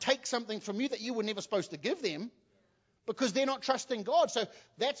try and take something from you that you were never supposed to give them, because they're not trusting God. So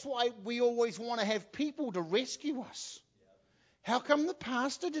that's why we always want to have people to rescue us. How come the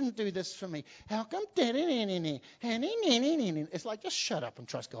pastor didn't do this for me? How come it's like, just shut up and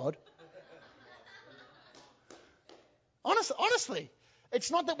trust God. Honestly,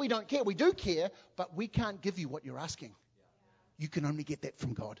 it's not that we don't care. We do care, but we can't give you what you're asking. You can only get that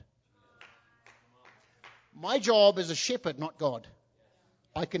from God. My job is a shepherd, not God.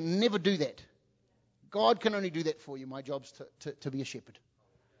 I can never do that. God can only do that for you. My job's to be a shepherd.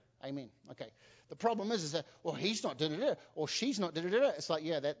 Amen. Okay. The problem is that, well, he's not da-da-da, or she's not da-da-da. It's like,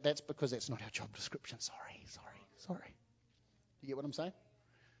 yeah, that's because that's not our job description. Sorry. You get what I'm saying?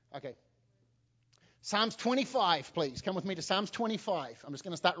 Okay. Psalms 25, please. Come with me to Psalms 25. I'm just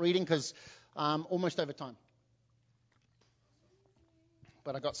going to start reading because almost over time.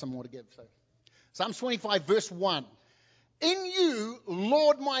 But I got some more to give. So, Psalms 25, verse 1. In you,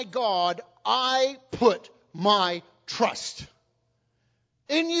 Lord my God, I put my trust.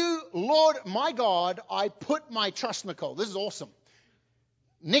 In you, Lord my God, I put my trust, Nicole. This is awesome.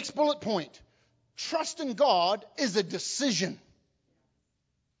 Next bullet point. Trust in God is a decision.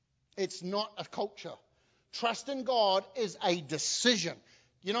 It's not a culture. Trust in God is a decision.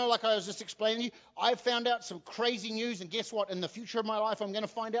 You know, like I was just explaining to you, I found out some crazy news, and guess what? In the future of my life, I'm going to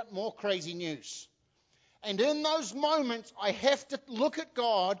find out more crazy news. And in those moments, I have to look at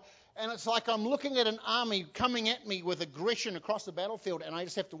God And it's like I'm looking at an army coming at me with aggression across the battlefield, and I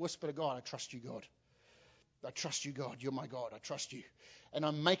just have to whisper to God, I trust you, God. I trust you, God. You're my God. I trust you. And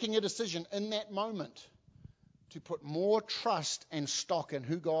I'm making a decision in that moment to put more trust and stock in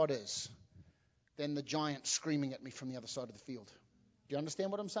who God is than the giant screaming at me from the other side of the field. Do you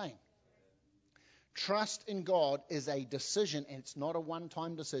understand what I'm saying? Trust in God is a decision, and it's not a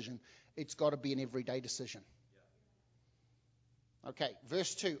one-time decision. It's got to be an everyday decision. Okay,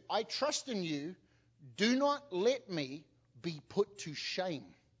 verse 2. I trust in you. Do not let me be put to shame,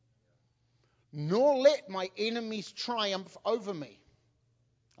 nor let my enemies triumph over me.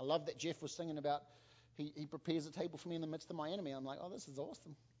 I love that Jeff was singing about he prepares a table for me in the midst of my enemy. I'm like, oh, this is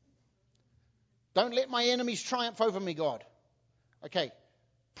awesome. Don't let my enemies triumph over me, God. Okay,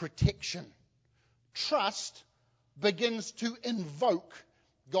 protection. Trust begins to invoke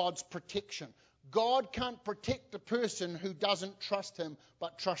God's protection. God can't protect a person who doesn't trust him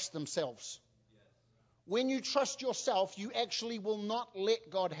but trusts themselves. When you trust yourself, you actually will not let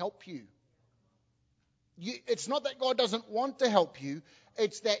God help you. It's not that God doesn't want to help you.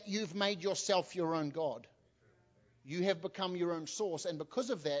 It's that you've made yourself your own God. You have become your own source. And because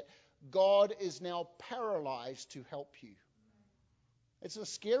of that, God is now paralyzed to help you. It's a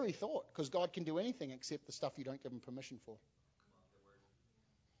scary thought because God can do anything except the stuff you don't give him permission for.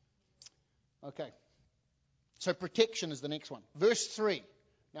 Okay. So protection is the next one. Verse 3.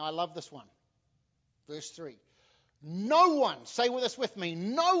 Now I love this one. Verse 3. No one, say this with me,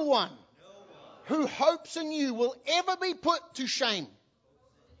 no one who hopes in you will ever be put to shame.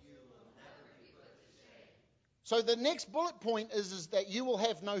 So the next bullet point is that you will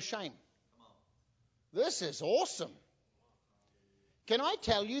have no shame. This is awesome. Can I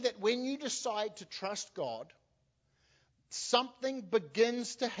tell you that when you decide to trust God, something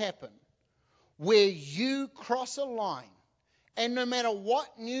begins to happen where you cross a line, and no matter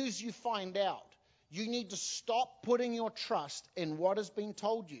what news you find out, you need to stop putting your trust in what has been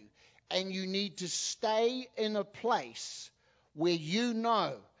told you, and you need to stay in a place where you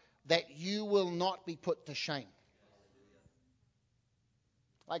know that you will not be put to shame.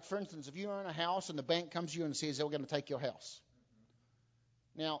 Like, for instance, if you own a house and the bank comes to you and says they're going to take your house.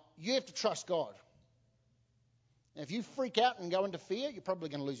 Now, you have to trust God. And if you freak out and go into fear, you're probably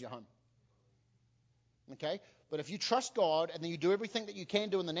going to lose your home. Okay? But if you trust God and then you do everything that you can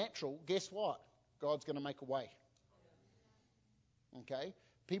do in the natural, guess what? God's going to make a way. Okay?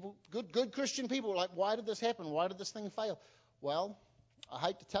 People, good Christian people are like, why did this happen? Why did this thing fail? Well, I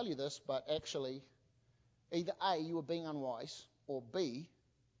hate to tell you this, but actually, either A, you were being unwise, or B,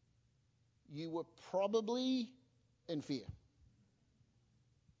 you were probably in fear.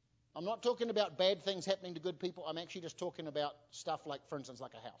 I'm not talking about bad things happening to good people. I'm actually just talking about stuff like, for instance,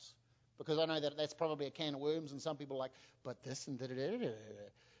 like a house. Because I know that that's probably a can of worms, and some people are like, but this and da-da-da-da-da.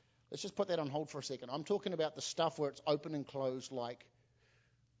 Let's just put that on hold for a second. I'm talking about the stuff where it's open and closed, like,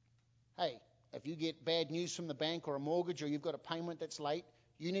 hey, if you get bad news from the bank or a mortgage or you've got a payment that's late,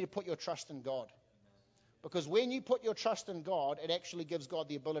 you need to put your trust in God. Because when you put your trust in God, it actually gives God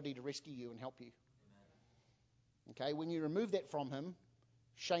the ability to rescue you and help you. Okay, when you remove that from him,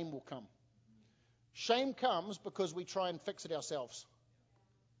 shame will come. Shame comes because we try and fix it ourselves.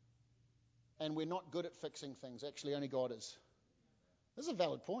 And we're not good at fixing things. Actually, only God is. This is a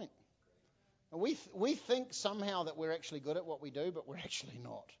valid point. And we think somehow that we're actually good at what we do, but we're actually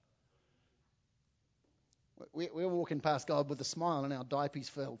not. We're walking past God with a smile and our diaper's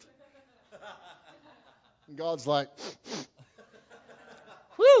filled. And God's like,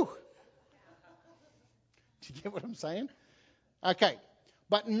 whew. Do you get what I'm saying? Okay.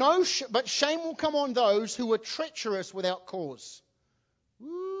 But shame will come on those who are treacherous without cause.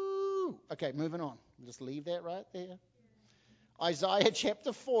 Woo. Okay, moving on. Just leave that right there. Isaiah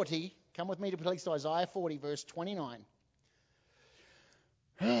chapter 40. Come with me to please to Isaiah 40, verse 29.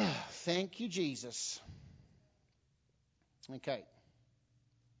 Thank you, Jesus. Okay.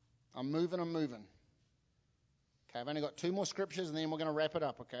 I'm moving. Okay, I've only got 2 more scriptures and then we're going to wrap it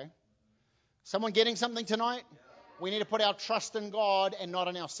up, okay? Someone getting something tonight? We need to put our trust in God and not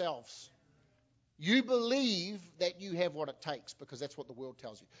in ourselves. You believe that you have what it takes because that's what the world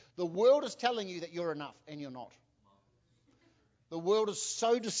tells you. The world is telling you that you're enough and you're not. The world is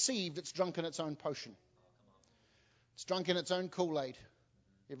so deceived it's drunk in its own potion. It's drunk in its own Kool-Aid.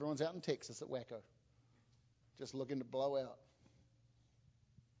 Everyone's out in Texas at Wacko, just looking to blow out.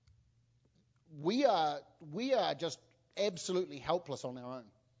 We are just absolutely helpless on our own.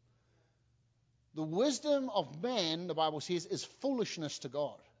 The wisdom of man, the Bible says, is foolishness to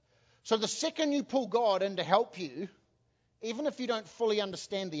God. So the second you pull God in to help you, even if you don't fully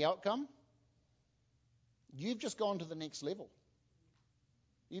understand the outcome, you've just gone to the next level.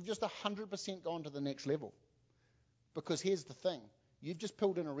 You've just 100% gone to the next level. Because here's the thing. You've just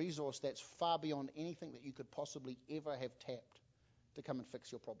pulled in a resource that's far beyond anything that you could possibly ever have tapped to come and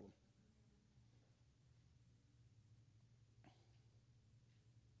fix your problem.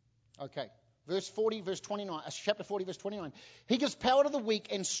 Okay. Verse 40, verse 29, chapter 40, verse 29. He gives power to the weak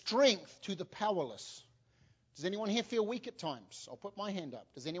and strength to the powerless. Does anyone here feel weak at times? I'll put my hand up.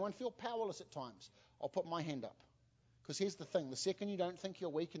 Does anyone feel powerless at times? I'll put my hand up. Because here's the thing. The second you don't think you're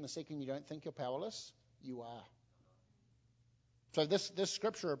weak and the second you don't think you're powerless, you are. So this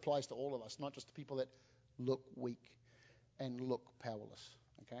scripture applies to all of us, not just to people that look weak and look powerless.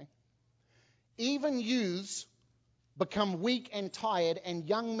 Okay? Even youths become weak and tired, and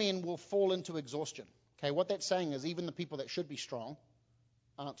young men will fall into exhaustion. Okay, what that's saying is even the people that should be strong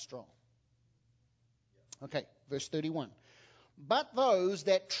aren't strong. Okay, verse 31. But those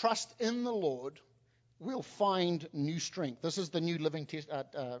that trust in the Lord will find new strength. This is the New Living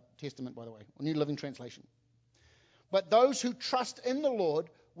Testament, by the way, New Living Translation. But those who trust in the Lord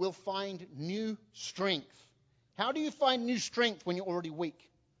will find new strength. How do you find new strength when you're already weak?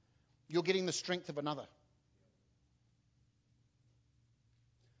 You're getting the strength of another.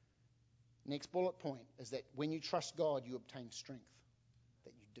 Next bullet point is that when you trust God, you obtain strength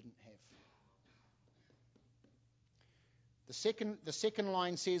that you didn't have. The second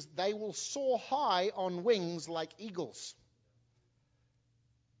line says, they will soar high on wings like eagles.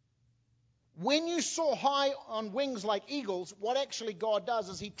 When you soar high on wings like eagles, what actually God does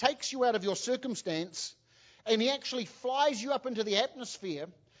is he takes you out of your circumstance and he actually flies you up into the atmosphere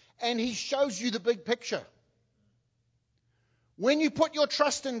and he shows you the big picture. When you put your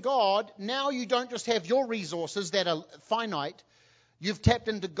trust in God, now you don't just have your resources that are finite. You've tapped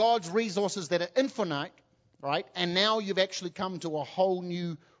into God's resources that are infinite, right? And now you've actually come to a whole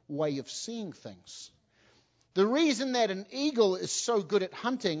new way of seeing things. The reason that an eagle is so good at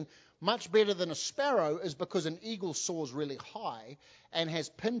hunting, much better than a sparrow, is because an eagle soars really high and has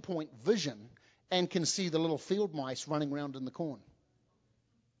pinpoint vision and can see the little field mice running around in the corn.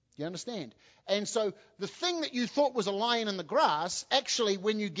 You understand? And so the thing that you thought was a lion in the grass, actually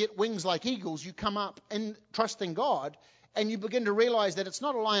when you get wings like eagles, you come up and trusting God and you begin to realize that it's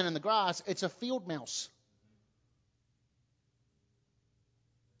not a lion in the grass, it's a field mouse.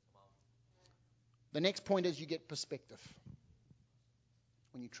 The next point is you get perspective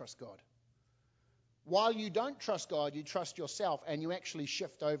when you trust God. While you don't trust God, you trust yourself and you actually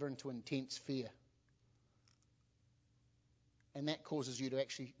shift over into intense fear. And that causes you to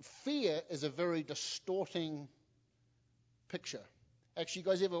actually... Fear is a very distorting picture. Actually, you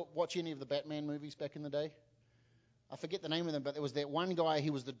guys ever watch any of the Batman movies back in the day? I forget the name of them, but there was that one guy,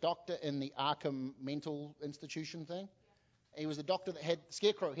 he was the doctor in the Arkham mental institution thing. He was the doctor that had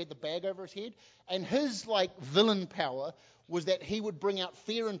Scarecrow, he had the bag over his head. And his villain power was that he would bring out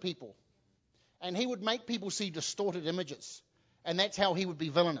fear in people. And he would make people see distorted images. And that's how he would be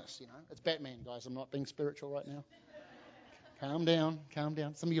villainous, you know. It's Batman, guys. I'm not being spiritual right now. Calm down, calm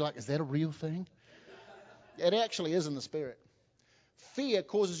down. Some of you are like, is that a real thing? It actually is in the spirit. Fear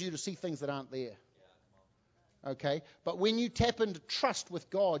causes you to see things that aren't there. Okay? But when you tap into trust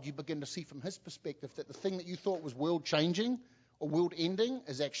with God, you begin to see from his perspective that the thing that you thought was world-changing or world-ending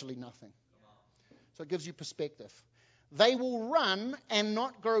is actually nothing. So it gives you perspective. They will run and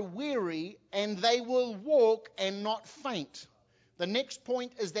not grow weary, and they will walk and not faint. The next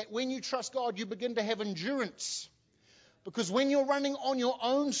point is that when you trust God, you begin to have endurance. Because when you're running on your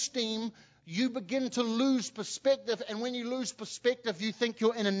own steam, you begin to lose perspective. And when you lose perspective, you think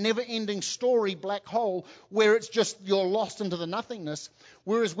you're in a never-ending story, black hole, where it's just you're lost into the nothingness.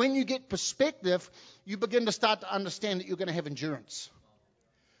 Whereas when you get perspective, you begin to start to understand that you're going to have endurance.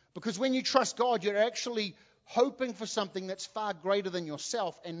 Because when you trust God, you're actually hoping for something that's far greater than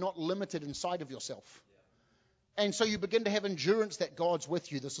yourself and not limited inside of yourself. And so you begin to have endurance that God's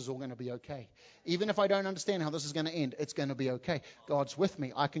with you. This is all going to be okay. Even if I don't understand how this is going to end, it's going to be okay. God's with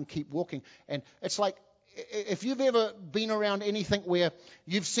me. I can keep walking. And it's like, if you've ever been around anything where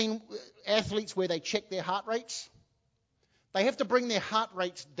you've seen athletes where they check their heart rates, they have to bring their heart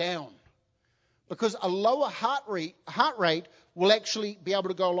rates down. Because a lower heart rate will actually be able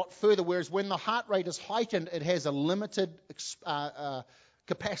to go a lot further. Whereas when the heart rate is heightened, it has a limited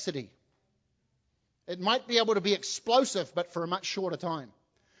capacity. It might be able to be explosive, but for a much shorter time.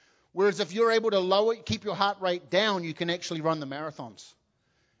 Whereas if you're able to keep your heart rate down, you can actually run the marathons.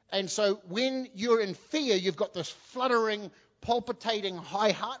 And so when you're in fear, you've got this fluttering, palpitating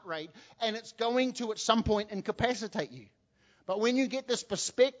high heart rate, and it's going to at some point incapacitate you. But when you get this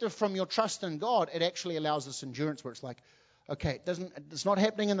perspective from your trust in God, it actually allows this endurance where it's like, okay, it's not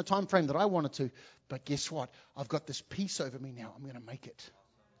happening in the time frame that I wanted to, but guess what? I've got this peace over me now. I'm going to make it.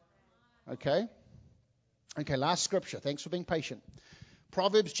 Okay? Okay, last scripture. Thanks for being patient.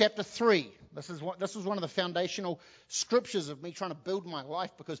 Proverbs chapter 3. This is one of the foundational scriptures of me trying to build my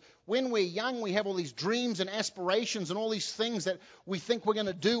life, because when we're young, we have all these dreams and aspirations and all these things that we think we're going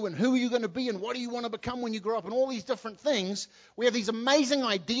to do, and who are you going to be and what do you want to become when you grow up, and all these different things. We have these amazing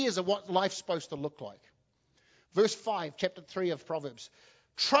ideas of what life's supposed to look like. Verse 5, chapter 3 of Proverbs.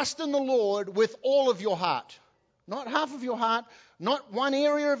 Trust in the Lord with all of your heart. Not half of your heart, not one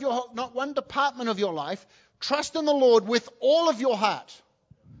area of your heart, not one department of your life. Trust in the Lord with all of your heart.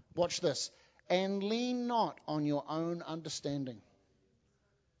 Watch this. And lean not on your own understanding.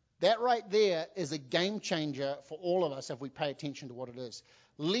 That right there is a game changer for all of us if we pay attention to what it is.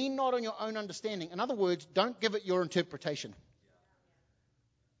 Lean not on your own understanding. In other words, don't give it your interpretation.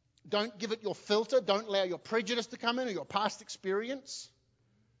 Don't give it your filter. Don't allow your prejudice to come in or your past experience.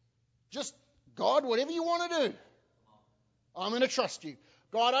 Just, God, whatever you want to do, I'm going to trust you.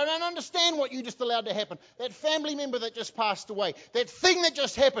 God, I don't understand what you just allowed to happen. That family member that just passed away, that thing that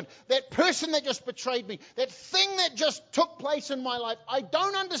just happened, that person that just betrayed me, that thing that just took place in my life, I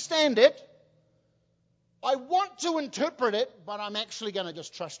don't understand it. I want to interpret it, but I'm actually going to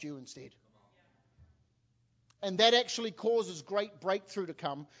just trust you instead. And that actually causes great breakthrough to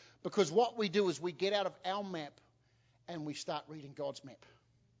come, because what we do is we get out of our map and we start reading God's map.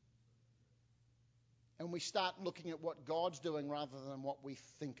 And we start looking at what God's doing rather than what we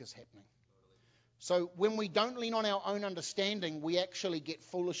think is happening. So when we don't lean on our own understanding, we actually get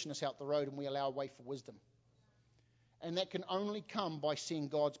foolishness out the road and we allow way for wisdom. And that can only come by seeing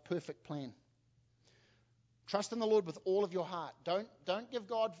God's perfect plan. Trust in the Lord with all of your heart. Don't give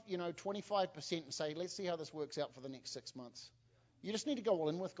God, 25% and say, let's see how this works out for the next 6 months. You just need to go all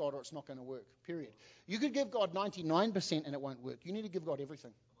in with God or it's not going to work, period. You could give God 99% and it won't work. You need to give God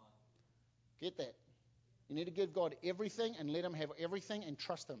everything. Get that? You need to give God everything and let him have everything and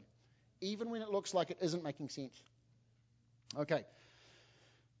trust him, even when it looks like it isn't making sense. Okay.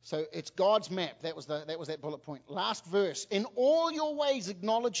 So it's God's map. That was that bullet point. Last verse. In all your ways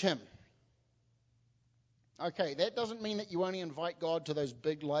acknowledge him. Okay, that doesn't mean that you only invite God to those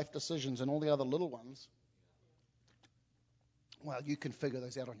big life decisions and all the other little ones. Well, you can figure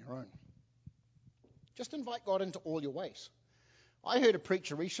those out on your own. Just invite God into all your ways. I heard a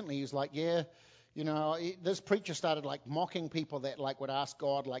preacher recently who's like, this preacher started mocking people that would ask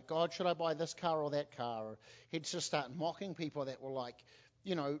God, God, should I buy this car or that car? Or he'd just start mocking people that were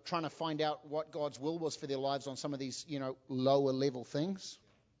trying to find out what God's will was for their lives on some of these, lower level things.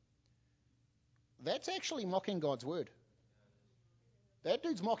 That's actually mocking God's word. That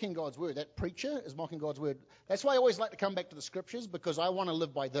dude's mocking God's word. That preacher is mocking God's word. That's why I always like to come back to the scriptures, because I want to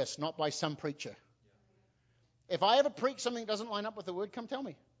live by this, not by some preacher. If I ever preach something that doesn't line up with the word, come tell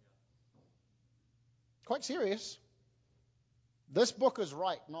me. Quite serious. This book is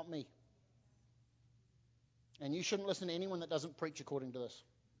right, not me. And you shouldn't listen to anyone that doesn't preach according to this.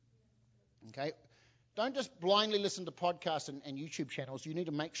 Okay? Don't just blindly listen to podcasts and YouTube channels. You need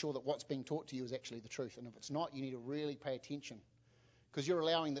to make sure that what's being taught to you is actually the truth. And if it's not, you need to really pay attention. Because you're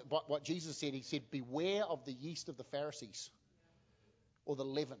allowing what Jesus said. He said, beware of the yeast of the Pharisees. Or the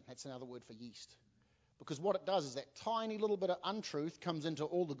leaven. That's another word for yeast. Because what it does is that tiny little bit of untruth comes into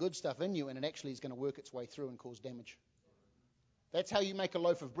all the good stuff in you, and it actually is going to work its way through and cause damage. That's how you make a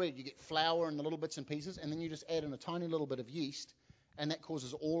loaf of bread. You get flour and the little bits and pieces, and then you just add in a tiny little bit of yeast, and that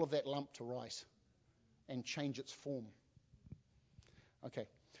causes all of that lump to rise and change its form. Okay.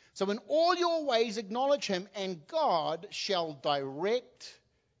 So in all your ways acknowledge him, and God shall direct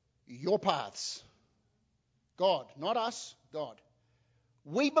your paths. God, not us, God.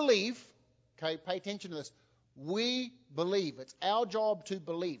 We believe, okay, pay attention to this. We believe. It's our job to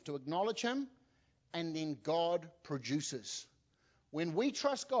believe, to acknowledge him, and then God produces. When we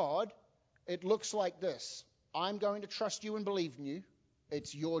trust God, it looks like this. I'm going to trust you and believe in you.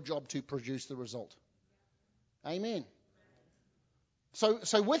 It's your job to produce the result. Amen.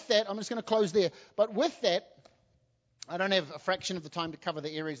 So with that, I'm just going to close there. But with that, I don't have a fraction of the time to cover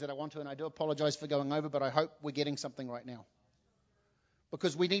the areas that I want to, and I do apologize for going over, but I hope we're getting something right now.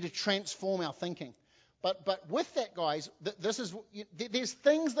 Because we need to transform our thinking. But with that, guys, there's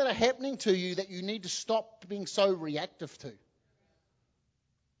things that are happening to you that you need to stop being so reactive to.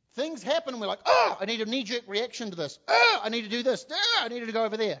 Things happen and we're like, I need a knee-jerk reaction to this. I need to do this. I need to go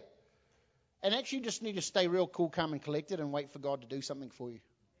over there. And actually you just need to stay real cool, calm, and collected and wait for God to do something for you.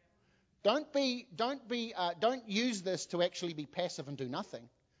 Don't use this to actually be passive and do nothing,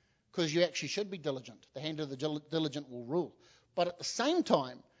 because you actually should be diligent. The hand of the diligent will rule. But at the same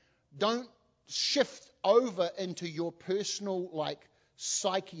time, don't shift over into your personal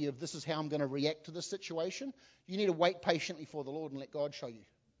psyche of this is how I'm going to react to this situation. You need to wait patiently for the Lord and let God show you.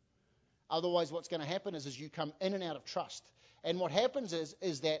 Otherwise, what's going to happen is you come in and out of trust. And what happens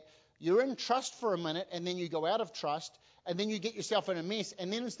is that you're in trust for a minute, and then you go out of trust, and then you get yourself in a mess.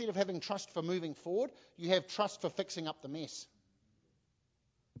 And then instead of having trust for moving forward, you have trust for fixing up the mess.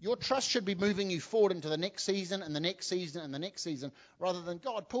 Your trust should be moving you forward into the next season and the next season and the next season, rather than,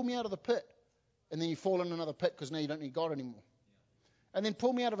 God, pull me out of the pit. And then you fall in another pit because now you don't need God anymore. And then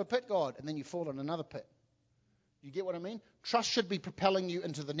pull me out of a pit, God, and then you fall in another pit. You get what I mean? Trust should be propelling you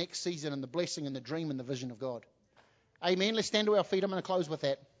into the next season and the blessing and the dream and the vision of God. Amen. Let's stand to our feet. I'm going to close with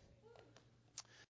that.